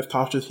 You have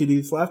Tasha's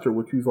Hideous Laughter,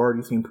 which we've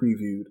already seen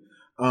previewed.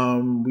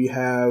 We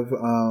have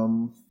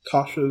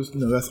Tasha's,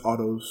 that's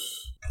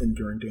Otto's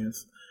Enduring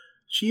Dance.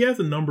 She has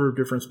a number of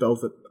different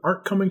spells that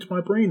aren't coming to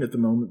my brain at the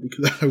moment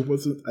because I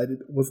wasn't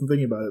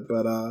thinking about it.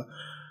 But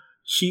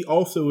she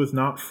also is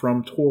not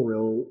from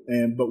Toril,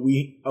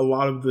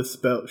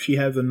 she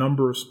has a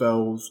number of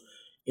spells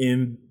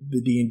in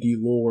the D&D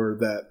lore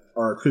that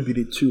are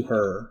attributed to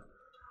her,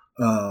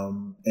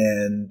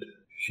 and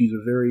she's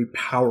a very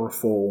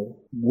powerful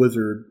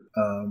wizard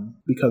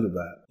because of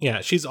that.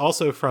 Yeah, she's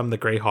also from the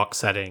Greyhawk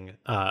setting,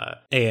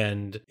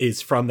 and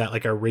is from that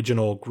like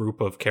original group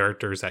of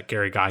characters that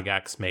Gary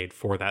Gygax made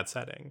for that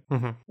setting.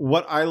 Mm-hmm.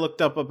 What I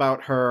looked up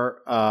about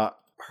her,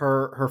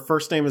 her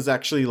first name is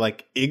actually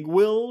like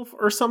Igwilv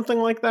or something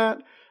like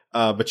that,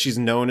 but she's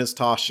known as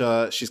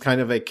Tasha. She's kind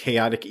of a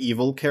chaotic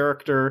evil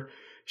character.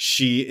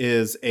 She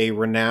is a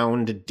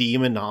renowned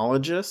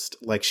demonologist.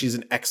 Like, she's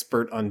an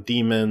expert on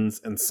demons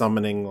and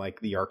summoning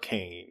like the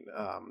arcane,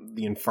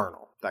 the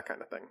infernal, that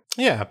kind of thing.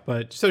 Yeah,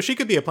 but so she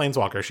could be a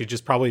planeswalker. She'd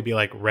just probably be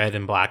like red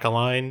and black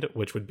aligned,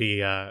 which would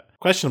be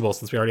questionable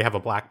since we already have a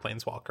black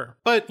planeswalker.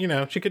 But,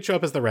 she could show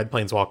up as the red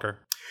planeswalker.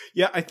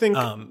 Yeah, I think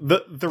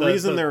the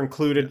reason they're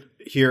included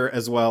here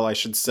as well, I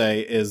should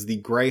say, is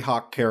the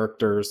Greyhawk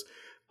characters.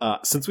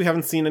 Since we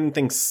haven't seen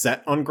anything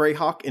set on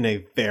Greyhawk in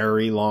a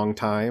very long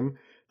time,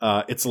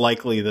 it's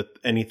likely that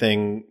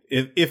anything,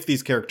 if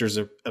these characters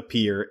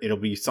appear, it'll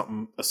be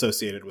something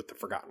associated with the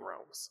Forgotten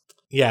Realms.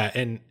 Yeah,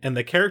 and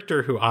the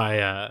character who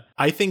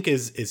I think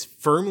is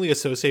firmly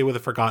associated with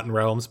the Forgotten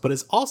Realms, but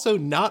is also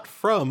not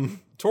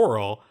from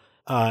Toril.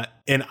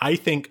 And I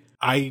think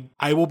I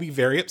will be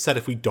very upset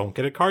if we don't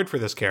get a card for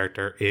this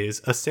character, is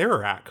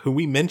Acererak, who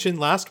we mentioned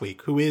last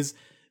week, who is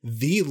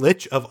the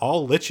lich of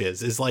all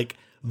liches, is like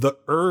the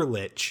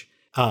lich.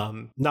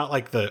 Not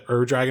like the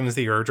Dragon is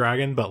the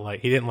Dragon, but like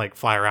he didn't like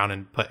fly around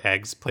and put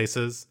eggs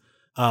places.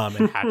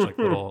 and hatch like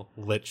little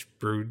lich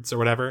broods or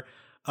whatever.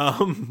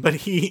 But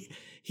he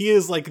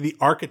is like the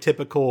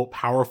archetypical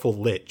powerful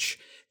lich.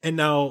 And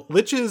now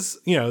liches,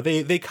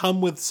 they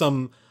come with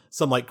some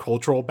like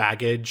cultural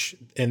baggage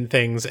and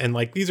things, and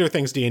like these are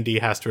things D&D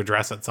has to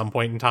address at some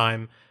point in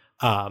time.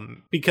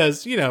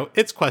 Because,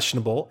 it's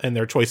questionable and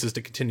their choices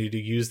to continue to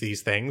use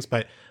these things,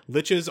 but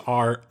liches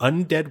are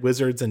undead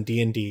wizards in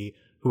D&D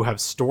who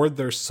have stored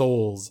their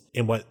souls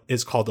in what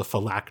is called a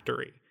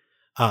phylactery.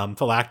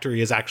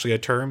 Phylactery is actually a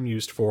term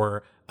used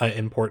for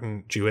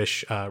important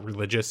Jewish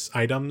religious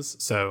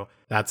items, so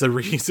that's a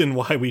reason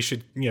why we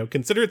should,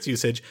 consider its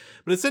usage.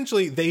 But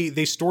essentially,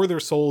 they store their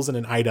souls in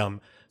an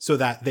item so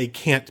that they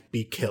can't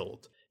be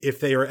killed. If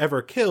they are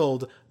ever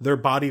killed, their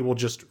body will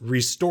just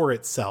restore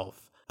itself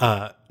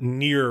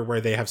near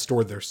where they have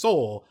stored their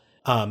soul.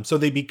 So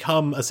they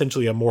become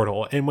essentially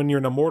immortal. And when you're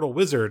an immortal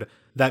wizard,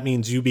 that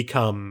means you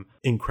become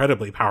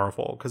incredibly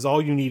powerful because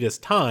all you need is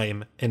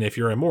time. And if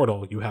you're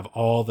immortal, you have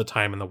all the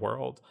time in the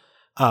world.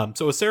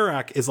 So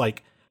Acererak is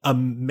like a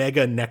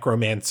mega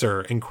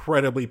necromancer,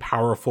 incredibly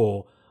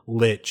powerful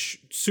lich,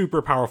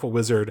 super powerful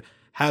wizard,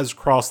 has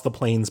crossed the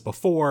planes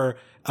before.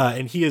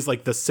 And he is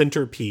like the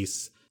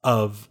centerpiece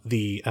of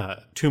the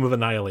Tomb of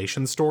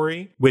Annihilation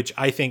story, which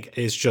I think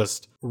is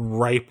just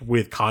ripe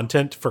with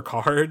content for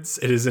cards.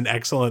 It is an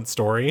excellent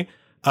story.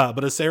 But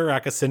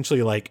Acererak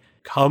essentially like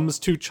comes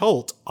to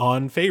Chult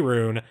on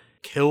Faerun,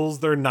 kills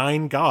their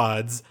 9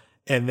 gods,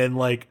 and then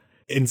like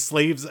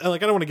enslaves,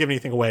 like I don't want to give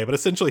anything away, but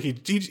essentially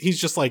he's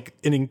just like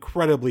an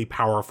incredibly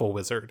powerful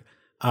wizard.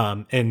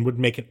 And would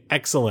make an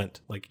excellent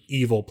like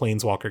evil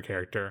planeswalker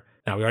character.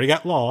 Now we already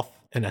got Loth,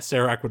 and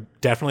Acererak would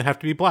definitely have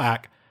to be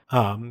black.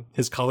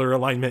 His color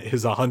alignment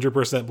is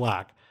 100%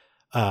 black.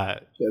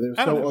 There's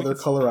no other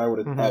color I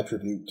would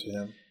attribute to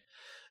him.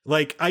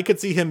 Like, I could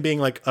see him being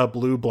like a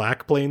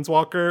blue-black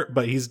planeswalker,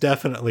 but he's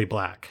definitely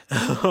black.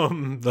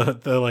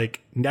 The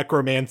like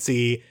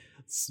necromancy,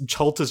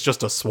 Chult is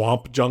just a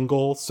swamp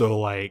jungle, so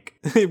like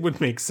it would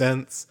make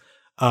sense.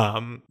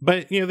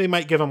 But they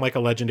might give him like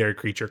a legendary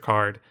creature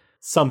card.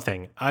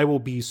 Something. I will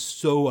be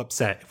so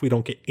upset if we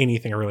don't get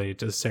anything related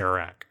to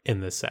Acererak in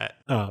this set.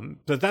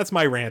 But that's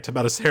my rant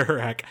about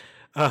Acererak.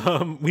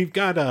 We've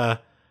got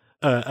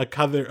a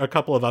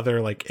couple of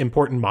other like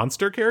important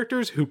monster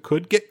characters who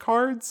could get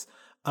cards.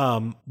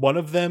 One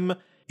of them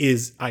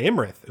is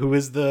Iymrith, who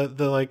is the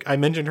like I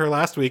mentioned her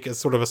last week as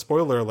sort of a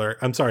spoiler alert.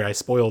 I'm sorry, I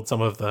spoiled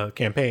some of the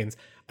campaigns.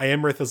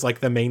 Iymrith is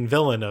like the main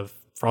villain of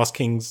Frost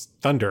King's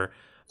Thunder.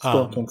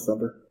 Storm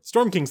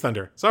King's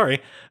Thunder.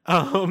 Sorry.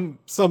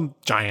 Some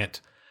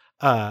giant.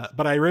 But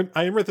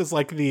Iymrith is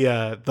like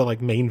the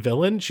like main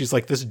villain. She's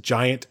like this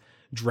giant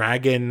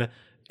dragon,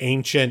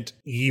 ancient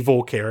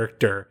evil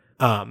character.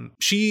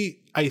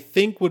 She I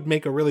think would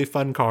make a really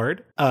fun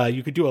card.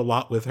 You could do a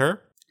lot with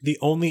her. The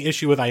only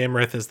issue with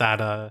Iymrith is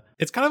that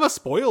it's kind of a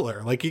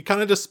spoiler. Like you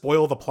kind of just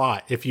spoil the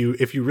plot if you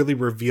really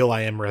reveal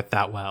Iymrith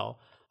that well.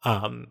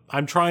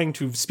 I'm trying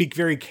to speak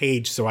very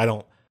caged so I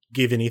don't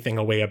give anything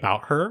away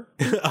about her.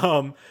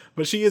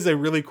 But she is a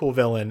really cool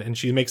villain, and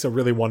she makes a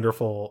really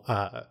wonderful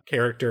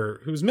character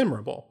who's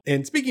memorable.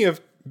 And speaking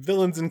of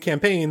villains in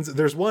campaigns,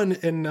 there's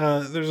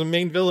a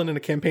main villain in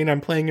a campaign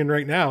I'm playing in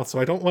right now, so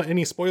I don't want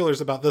any spoilers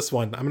about this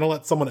one. I'm going to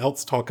let someone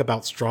else talk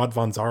about Strahd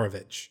von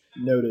Zarovich.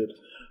 Noted.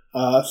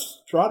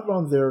 Strahd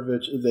von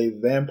Zarovich is a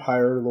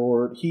vampire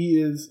lord.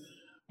 He is...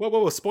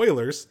 Whoa,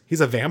 spoilers.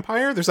 He's a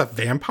vampire? There's a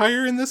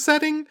vampire in this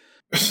setting?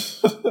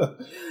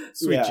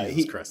 Sweet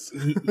Jesus, Chris.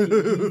 he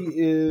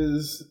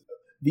is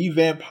the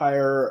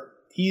vampire.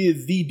 He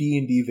is the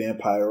D&D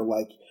vampire.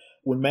 Like,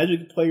 when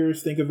Magic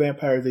players think of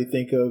vampires, they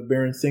think of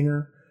Baron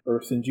Singer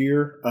or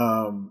Sinjir.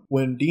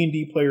 When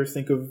D&D players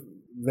think of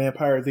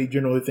vampires, they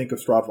generally think of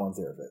Strahd von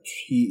Zarovich.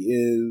 He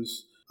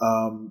is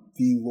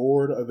the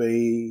lord of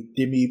a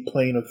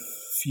demi-plane of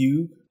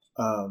fugue.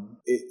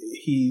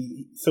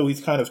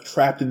 He's kind of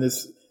trapped in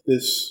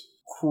this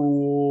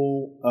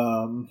cruel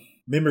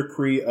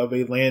mimicry of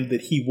a land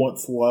that he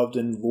once loved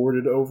and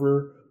lorded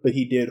over, but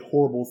he did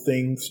horrible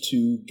things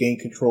to gain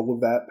control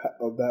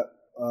of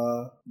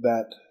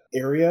that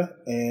area,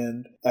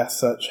 and as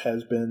such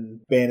has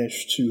been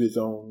banished to his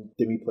own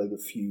demi-plague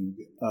of fugue.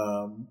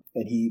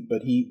 But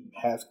he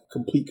has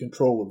complete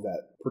control of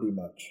that pretty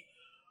much.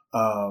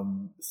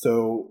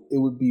 So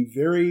it would be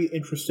very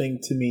interesting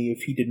to me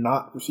if he did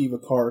not receive a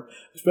card,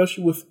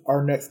 especially with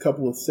our next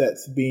couple of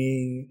sets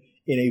being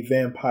in a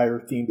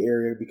vampire themed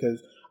area,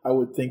 because I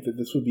would think that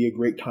this would be a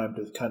great time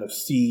to kind of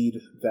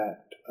seed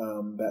that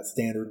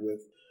standard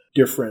with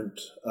different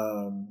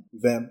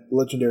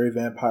legendary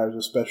vampires,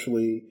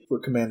 especially for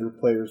commander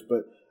players.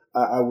 But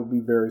I would be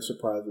very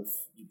surprised if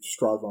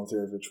Strahd von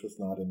Zarovich was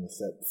not in the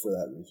set for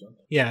that reason.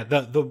 Yeah,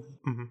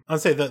 I'll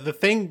say the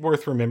thing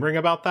worth remembering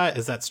about that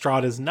is that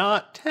Strahd is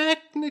not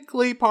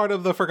technically part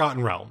of the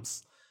Forgotten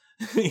Realms.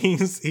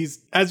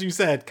 he's as you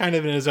said, kind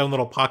of in his own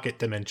little pocket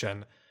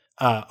dimension,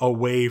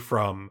 away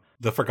from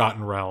the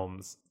Forgotten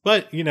Realms.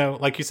 But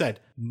like you said,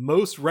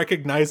 most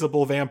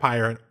recognizable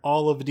vampire in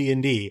all of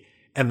D&D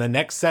and the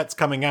next sets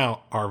coming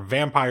out are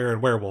vampire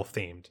and werewolf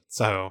themed.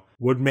 So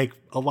would make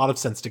a lot of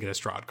sense to get a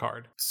Strahd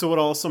card. So what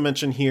I'll also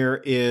mention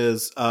here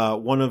is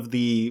one of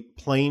the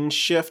plane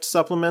shift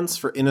supplements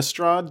for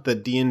Innistrad, the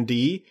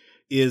D&D,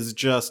 is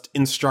just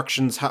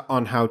instructions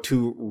on how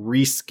to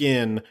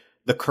reskin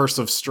the Curse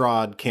of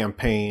Strahd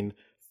campaign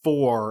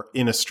for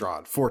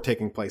Innistrad, for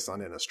taking place on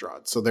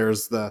Innistrad. So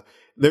there's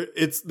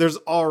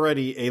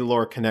already a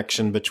lore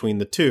connection between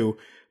the two,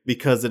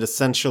 because it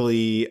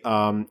essentially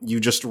you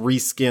just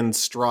reskin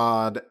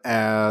Strahd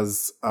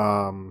as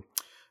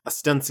a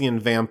Stensian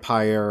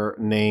vampire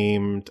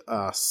named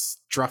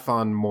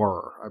Strephon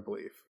Morer, I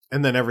believe.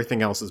 And then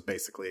everything else is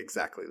basically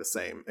exactly the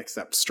same,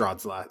 except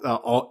Strahd's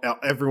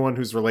everyone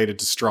who's related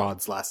to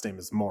Strahd's last name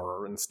is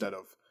Morer instead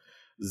of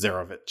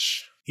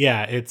Zarovich.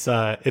 Yeah,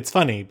 it's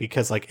funny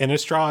because like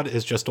Innistrad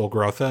is just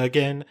Olgrotha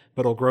again,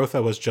 but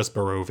Olgrotha was just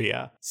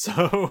Barovia.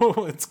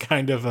 So it's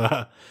kind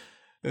of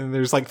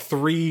there's like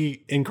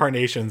 3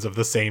 incarnations of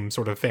the same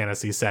sort of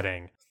fantasy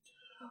setting.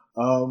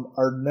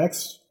 Our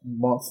next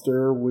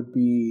monster would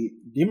be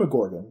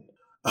Demogorgon.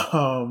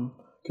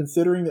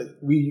 Considering that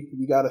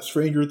we got a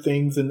Stranger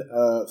Things and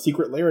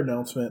Secret Lair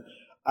announcement,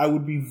 I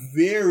would be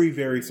very,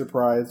 very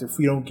surprised if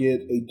we don't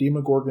get a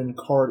Demogorgon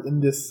card in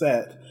this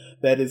set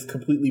that is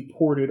completely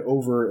ported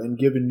over and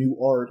given new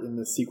art in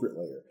the Secret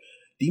Lair.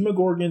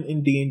 Demogorgon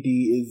in D&D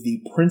is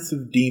the Prince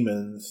of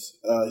Demons.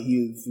 He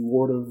is the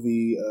Lord of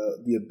the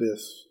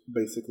Abyss,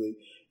 basically,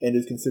 and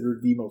is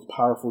considered the most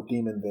powerful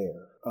demon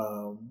there.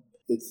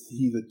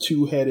 He's a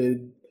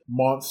 2-headed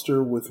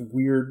monster with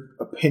weird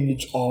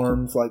appendage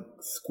arms like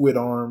squid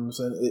arms,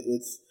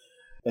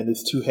 and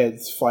his 2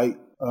 heads fight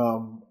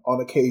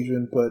on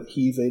occasion, but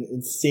he's an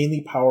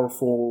insanely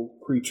powerful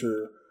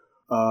creature,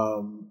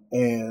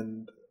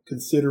 and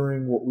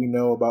considering what we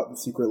know about the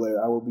Secret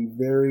Lair, I will be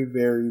very,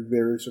 very,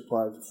 very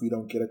surprised if we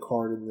don't get a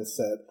card in this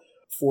set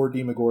for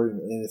Demogorgon,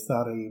 and it's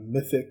not a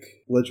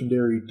mythic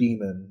legendary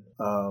demon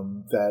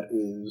that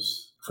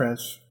is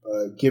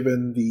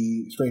given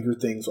the Stranger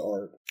Things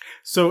art.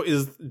 So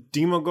is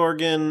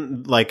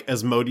Demogorgon like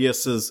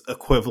Asmodeus's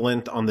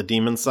equivalent on the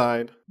demon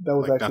side? That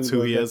was like actually that's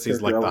who he is.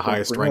 He's like the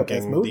highest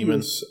ranking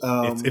demon.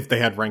 If they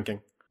had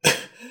ranking.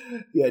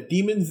 Yeah,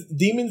 demons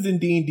in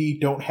D&D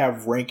don't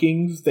have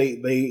rankings. They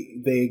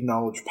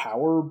acknowledge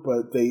power,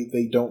 but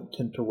they don't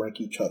tend to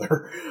rank each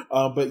other.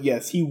 But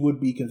yes, he's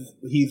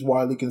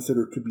widely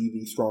considered to be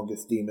the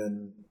strongest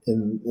demon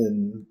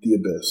in the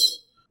Abyss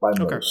by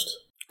most.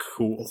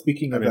 Cool. And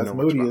speaking of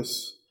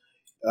Asmodeus,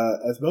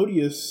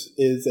 Asmodeus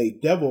is a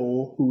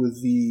devil who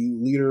is the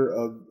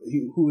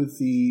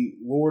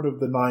Lord of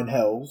the 9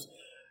 Hells.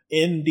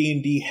 In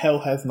D&D, Hell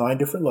has 9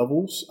 different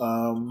levels.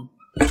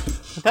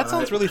 That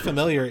sounds really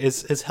familiar.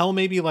 Is Hell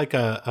maybe like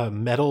a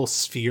metal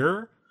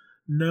sphere?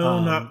 No,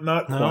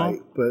 not quite,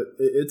 but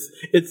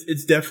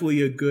it's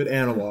definitely a good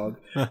analog,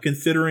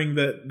 considering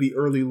that the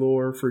early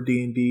lore for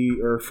D&D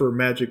or for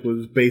Magic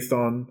was based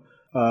on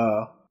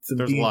some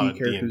D&D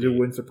characters. D&D. It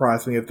wouldn't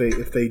surprise me if they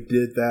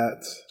did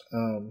that.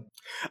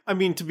 I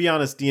mean, to be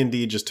honest,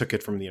 D&D just took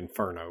it from the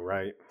Inferno,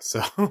 right? So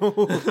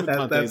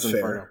that's fair.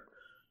 Inferno.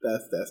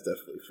 That's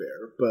definitely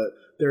fair. But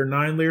there are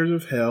 9 layers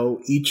of Hell.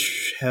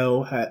 Each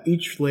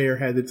layer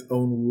has its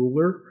own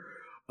ruler,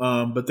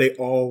 but they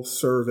all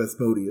serve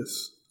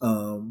Asmodeus.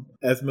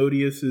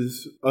 Asmodeus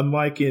is,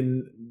 unlike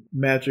in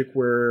Magic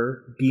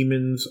where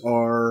demons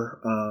are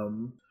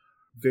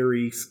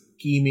very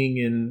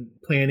scheming and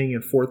planning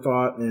and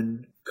forethought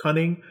and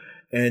cunning,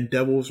 and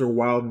devils are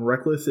wild and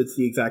reckless, it's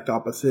the exact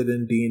opposite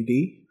in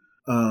D&D,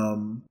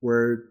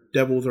 where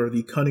devils are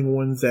the cunning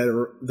ones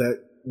that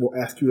will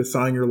ask you to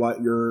sign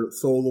your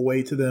soul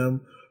away to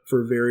them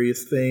for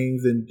various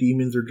things, and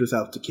demons are just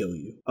out to kill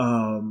you.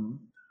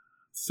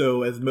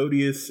 So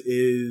Asmodeus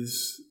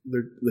is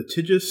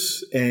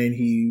litigious, and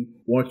he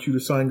wants you to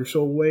sign your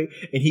soul away,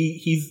 and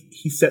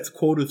he sets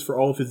quotas for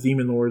all of his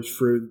demon lords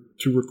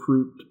to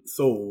recruit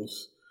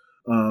souls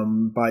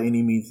by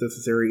any means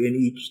necessary. And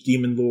each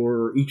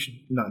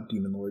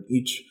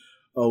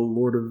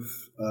lord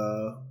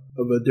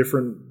of a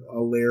different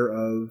layer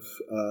of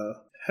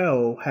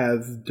Hell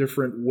has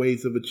different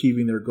ways of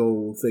achieving their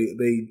goals.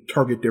 They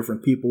target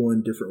different people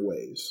in different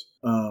ways.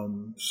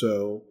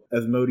 So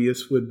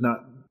Asmodeus would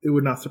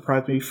not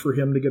surprise me for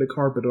him to get a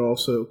card, but it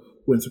also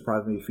wouldn't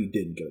surprise me if he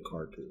didn't get a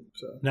card too.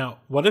 So now,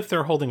 what if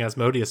they're holding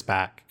Asmodeus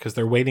back because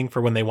they're waiting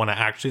for when they want to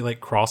actually like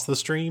cross the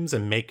streams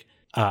and make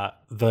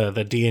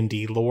the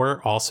D&D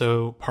lore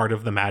also part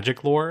of the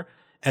Magic lore,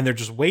 and they're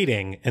just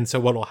waiting, and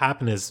so what will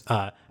happen is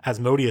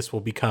Asmodeus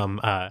will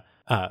become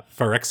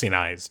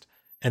Phyrexianized,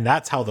 and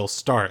that's how they'll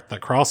start the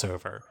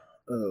crossover.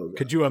 Oh,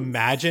 could you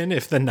imagine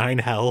if the 9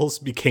 Hells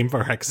became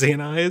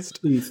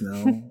Phyrexianized? Please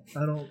no.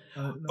 I don't.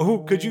 Oh,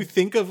 could you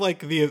think of like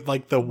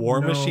the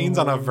war machines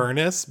on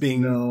Avernus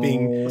being?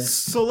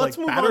 So let's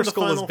move on to Batterskull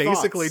final is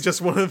basically thoughts.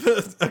 just one of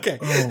the. Okay.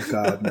 Oh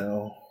God,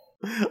 no.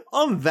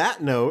 On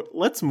that note,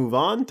 let's move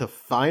on to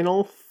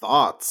final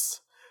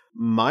thoughts.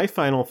 My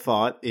final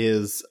thought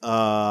is,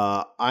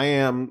 by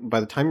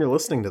the time you're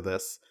listening to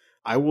this,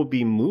 I will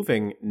be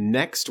moving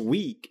next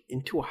week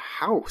into a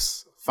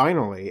house,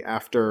 finally,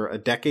 after a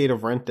decade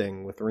of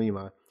renting with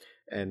Rima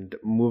and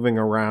moving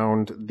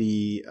around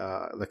the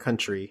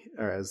country,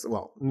 as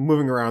well,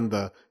 moving around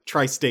the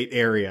tri-state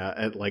area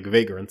at like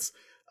Vagrants.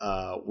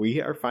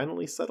 We are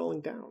finally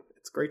settling down.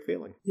 It's a great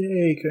feeling.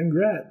 Yay,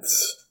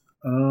 congrats.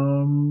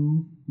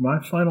 My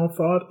final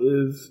thought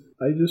is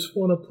I just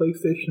want a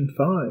PlayStation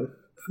 5.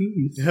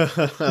 Please.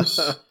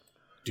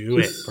 Do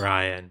it,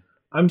 Brian.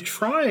 I'm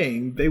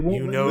trying. They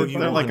won't.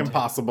 They're like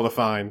impossible to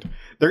find.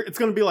 It's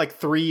going to be like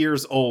 3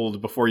 years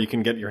old before you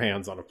can get your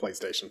hands on a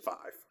PlayStation 5.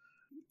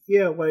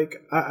 Yeah, like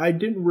I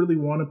didn't really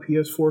want a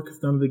PS4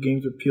 because none of the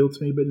games appealed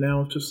to me, but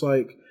now it's just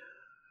like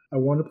I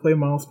want to play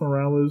Miles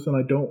Morales, and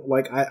I don't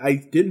like. I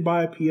didn't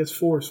buy a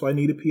PS4, so I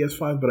need a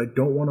PS5, but I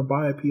don't want to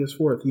buy a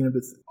PS4 at the end of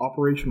its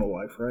operational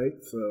life, right?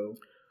 So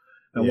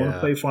I want to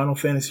play Final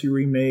Fantasy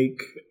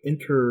Remake,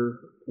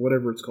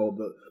 whatever it's called,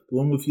 the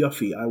one with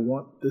Yuffie.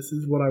 This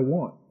is what I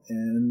want,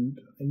 and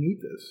I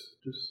need this.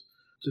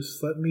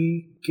 Just let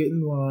me get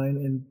in line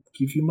and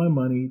give you my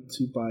money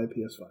to buy a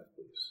PS5,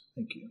 please.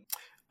 Thank you.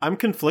 I'm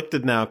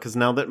conflicted now because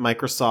now that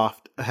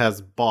Microsoft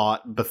has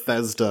bought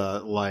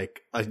Bethesda,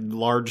 like a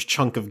large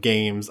chunk of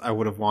games I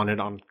would have wanted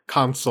on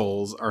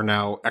consoles are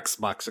now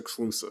Xbox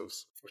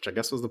exclusives, which I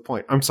guess was the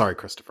point. I'm sorry,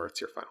 Christopher, it's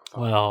your final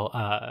thought. Well,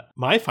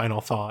 my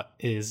final thought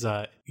is,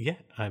 my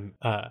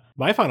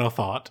final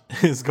thought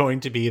is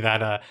going to be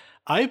that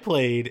I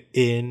played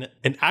in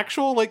an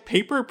actual like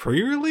paper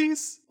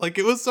pre-release. Like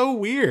it was so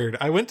weird.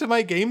 I went to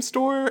my game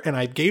store and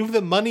I gave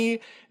them money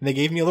and they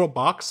gave me a little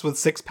box with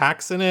 6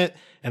 packs in it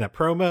and a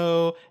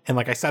promo. And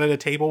like I sat at a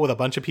table with a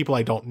bunch of people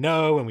I don't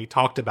know and we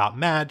talked about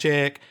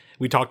Magic.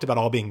 We talked about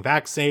all being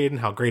vaccinated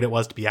and how great it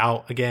was to be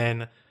out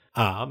again.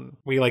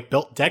 We like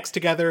built decks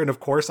together. And of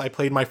course I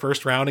played my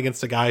first round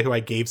against a guy who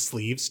I gave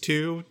sleeves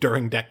to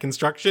during deck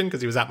construction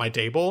because he was at my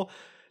table.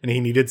 And he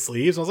needed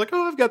sleeves. I was like,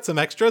 oh, I've got some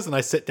extras. And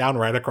I sit down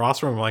right across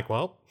from him. I'm like,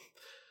 well,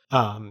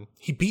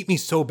 he beat me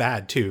so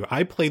bad too.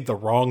 I played the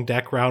wrong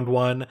deck round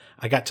 1.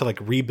 I got to like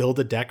rebuild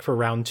a deck for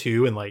round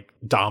 2 and like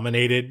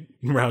dominated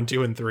round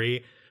 2 and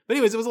 3. But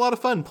anyways, it was a lot of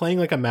fun playing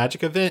like a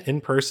Magic event in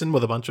person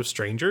with a bunch of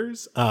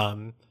strangers.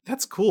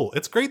 That's cool.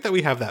 It's great that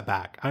we have that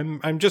back.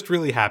 I'm just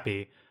really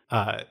happy.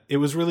 It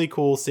was really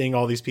cool seeing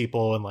all these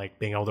people and like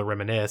being able to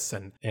reminisce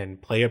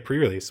and play a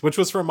pre-release, which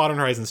was for Modern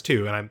Horizons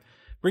 2. And I'm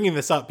bringing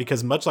this up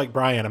because much like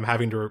Brian, I'm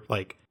having to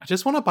like, I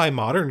just want to buy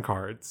modern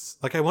cards.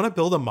 Like I want to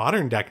build a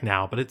modern deck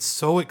now, but it's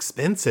so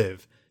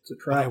expensive. It's a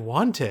trap. I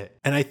want it.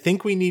 And I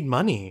think we need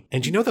money.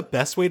 And you know the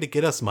best way to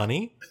get us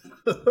money?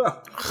 I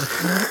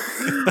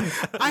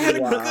had a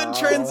good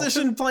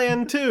transition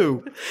plan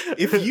too.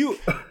 If you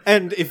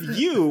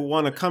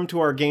want to come to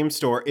our game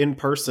store in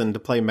person to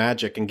play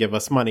Magic and give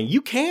us money,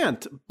 you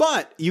can't,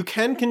 but you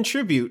can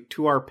contribute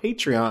to our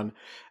Patreon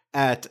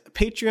at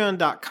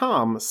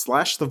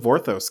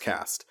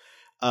patreon.com/thevorthoscast.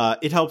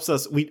 It helps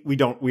us. We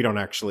don't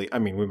actually, I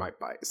mean,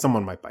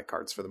 someone might buy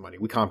cards for the money.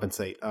 We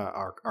compensate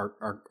our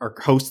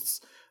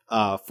hosts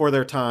for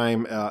their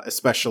time,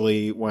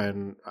 especially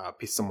when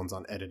someone's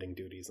on editing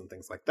duties and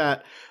things like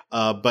that.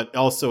 But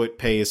also it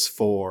pays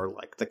for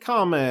like the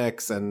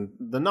comics and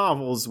the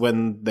novels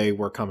when they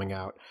were coming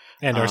out.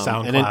 And our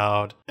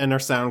SoundCloud. And our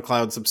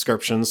SoundCloud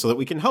subscriptions so that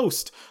we can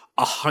host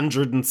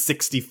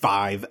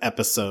 165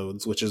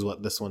 episodes, which is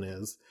what this one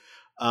is.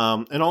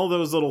 And all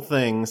those little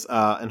things.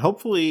 And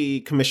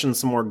hopefully commission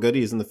some more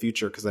goodies in the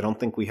future because I don't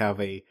think we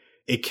have a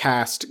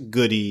cast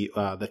goodie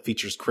that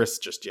features Chris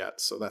just yet.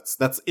 So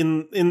that's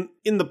in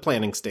the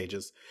planning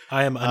stages.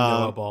 I am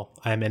unknowable.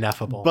 I am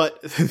ineffable. But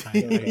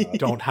I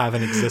don't have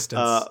an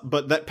existence.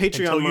 But that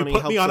Patreon until money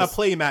you put me on us. a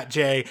playmat,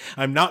 Jay,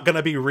 I'm not going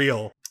to be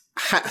real.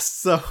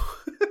 So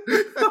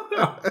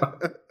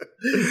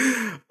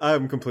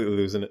I'm completely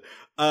losing it.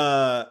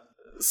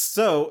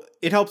 So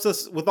it helps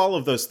us with all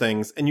of those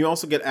things. And you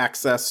also get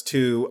access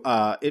to,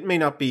 it may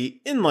not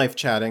be in live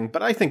chatting,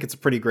 but I think it's a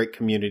pretty great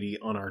community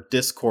on our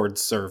Discord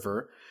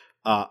server.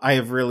 I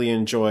have really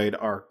enjoyed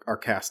our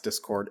cast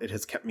Discord. It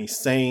has kept me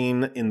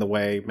sane in the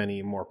way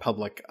many more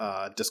public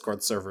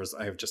Discord servers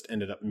I have just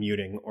ended up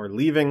muting or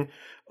leaving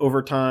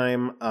over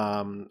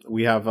time.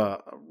 We have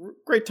a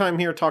great time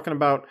here talking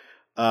about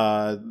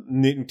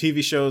new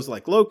TV shows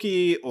like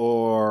Loki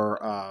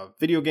or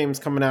video games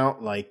coming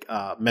out like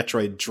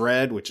Metroid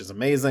Dread, which is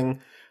amazing,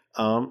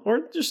 or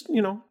just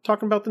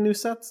talking about the new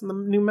sets and the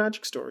new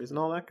Magic stories and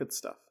all that good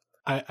stuff.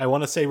 I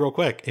want to say real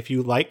quick, if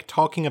you like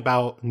talking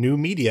about new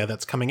media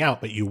that's coming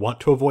out but you want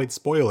to avoid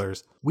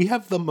spoilers, we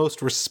have the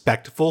most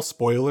respectful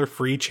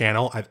spoiler-free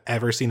channel I've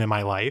ever seen in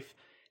my life.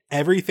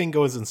 Everything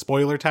goes in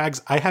spoiler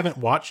tags. I haven't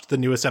watched the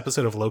newest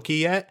episode of Loki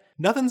yet.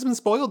 Nothing's been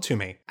spoiled to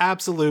me.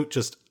 Absolute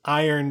just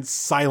iron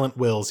silent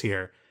wills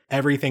here.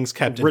 Everything's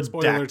kept in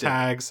spoiler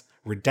tags,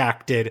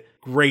 redacted,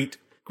 great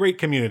great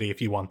community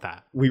if you want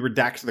that. We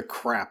redact the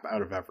crap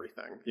out of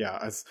everything.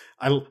 Yeah,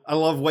 I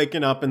love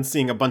waking up and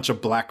seeing a bunch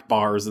of black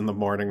bars in the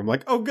morning. I'm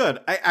like, oh good,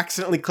 I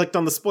accidentally clicked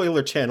on the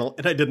spoiler channel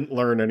and I didn't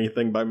learn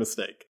anything by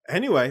mistake.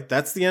 Anyway,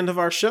 that's the end of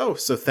our show,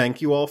 so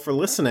thank you all for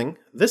listening.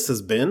 This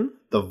has been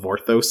the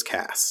Vorthos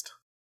Cast.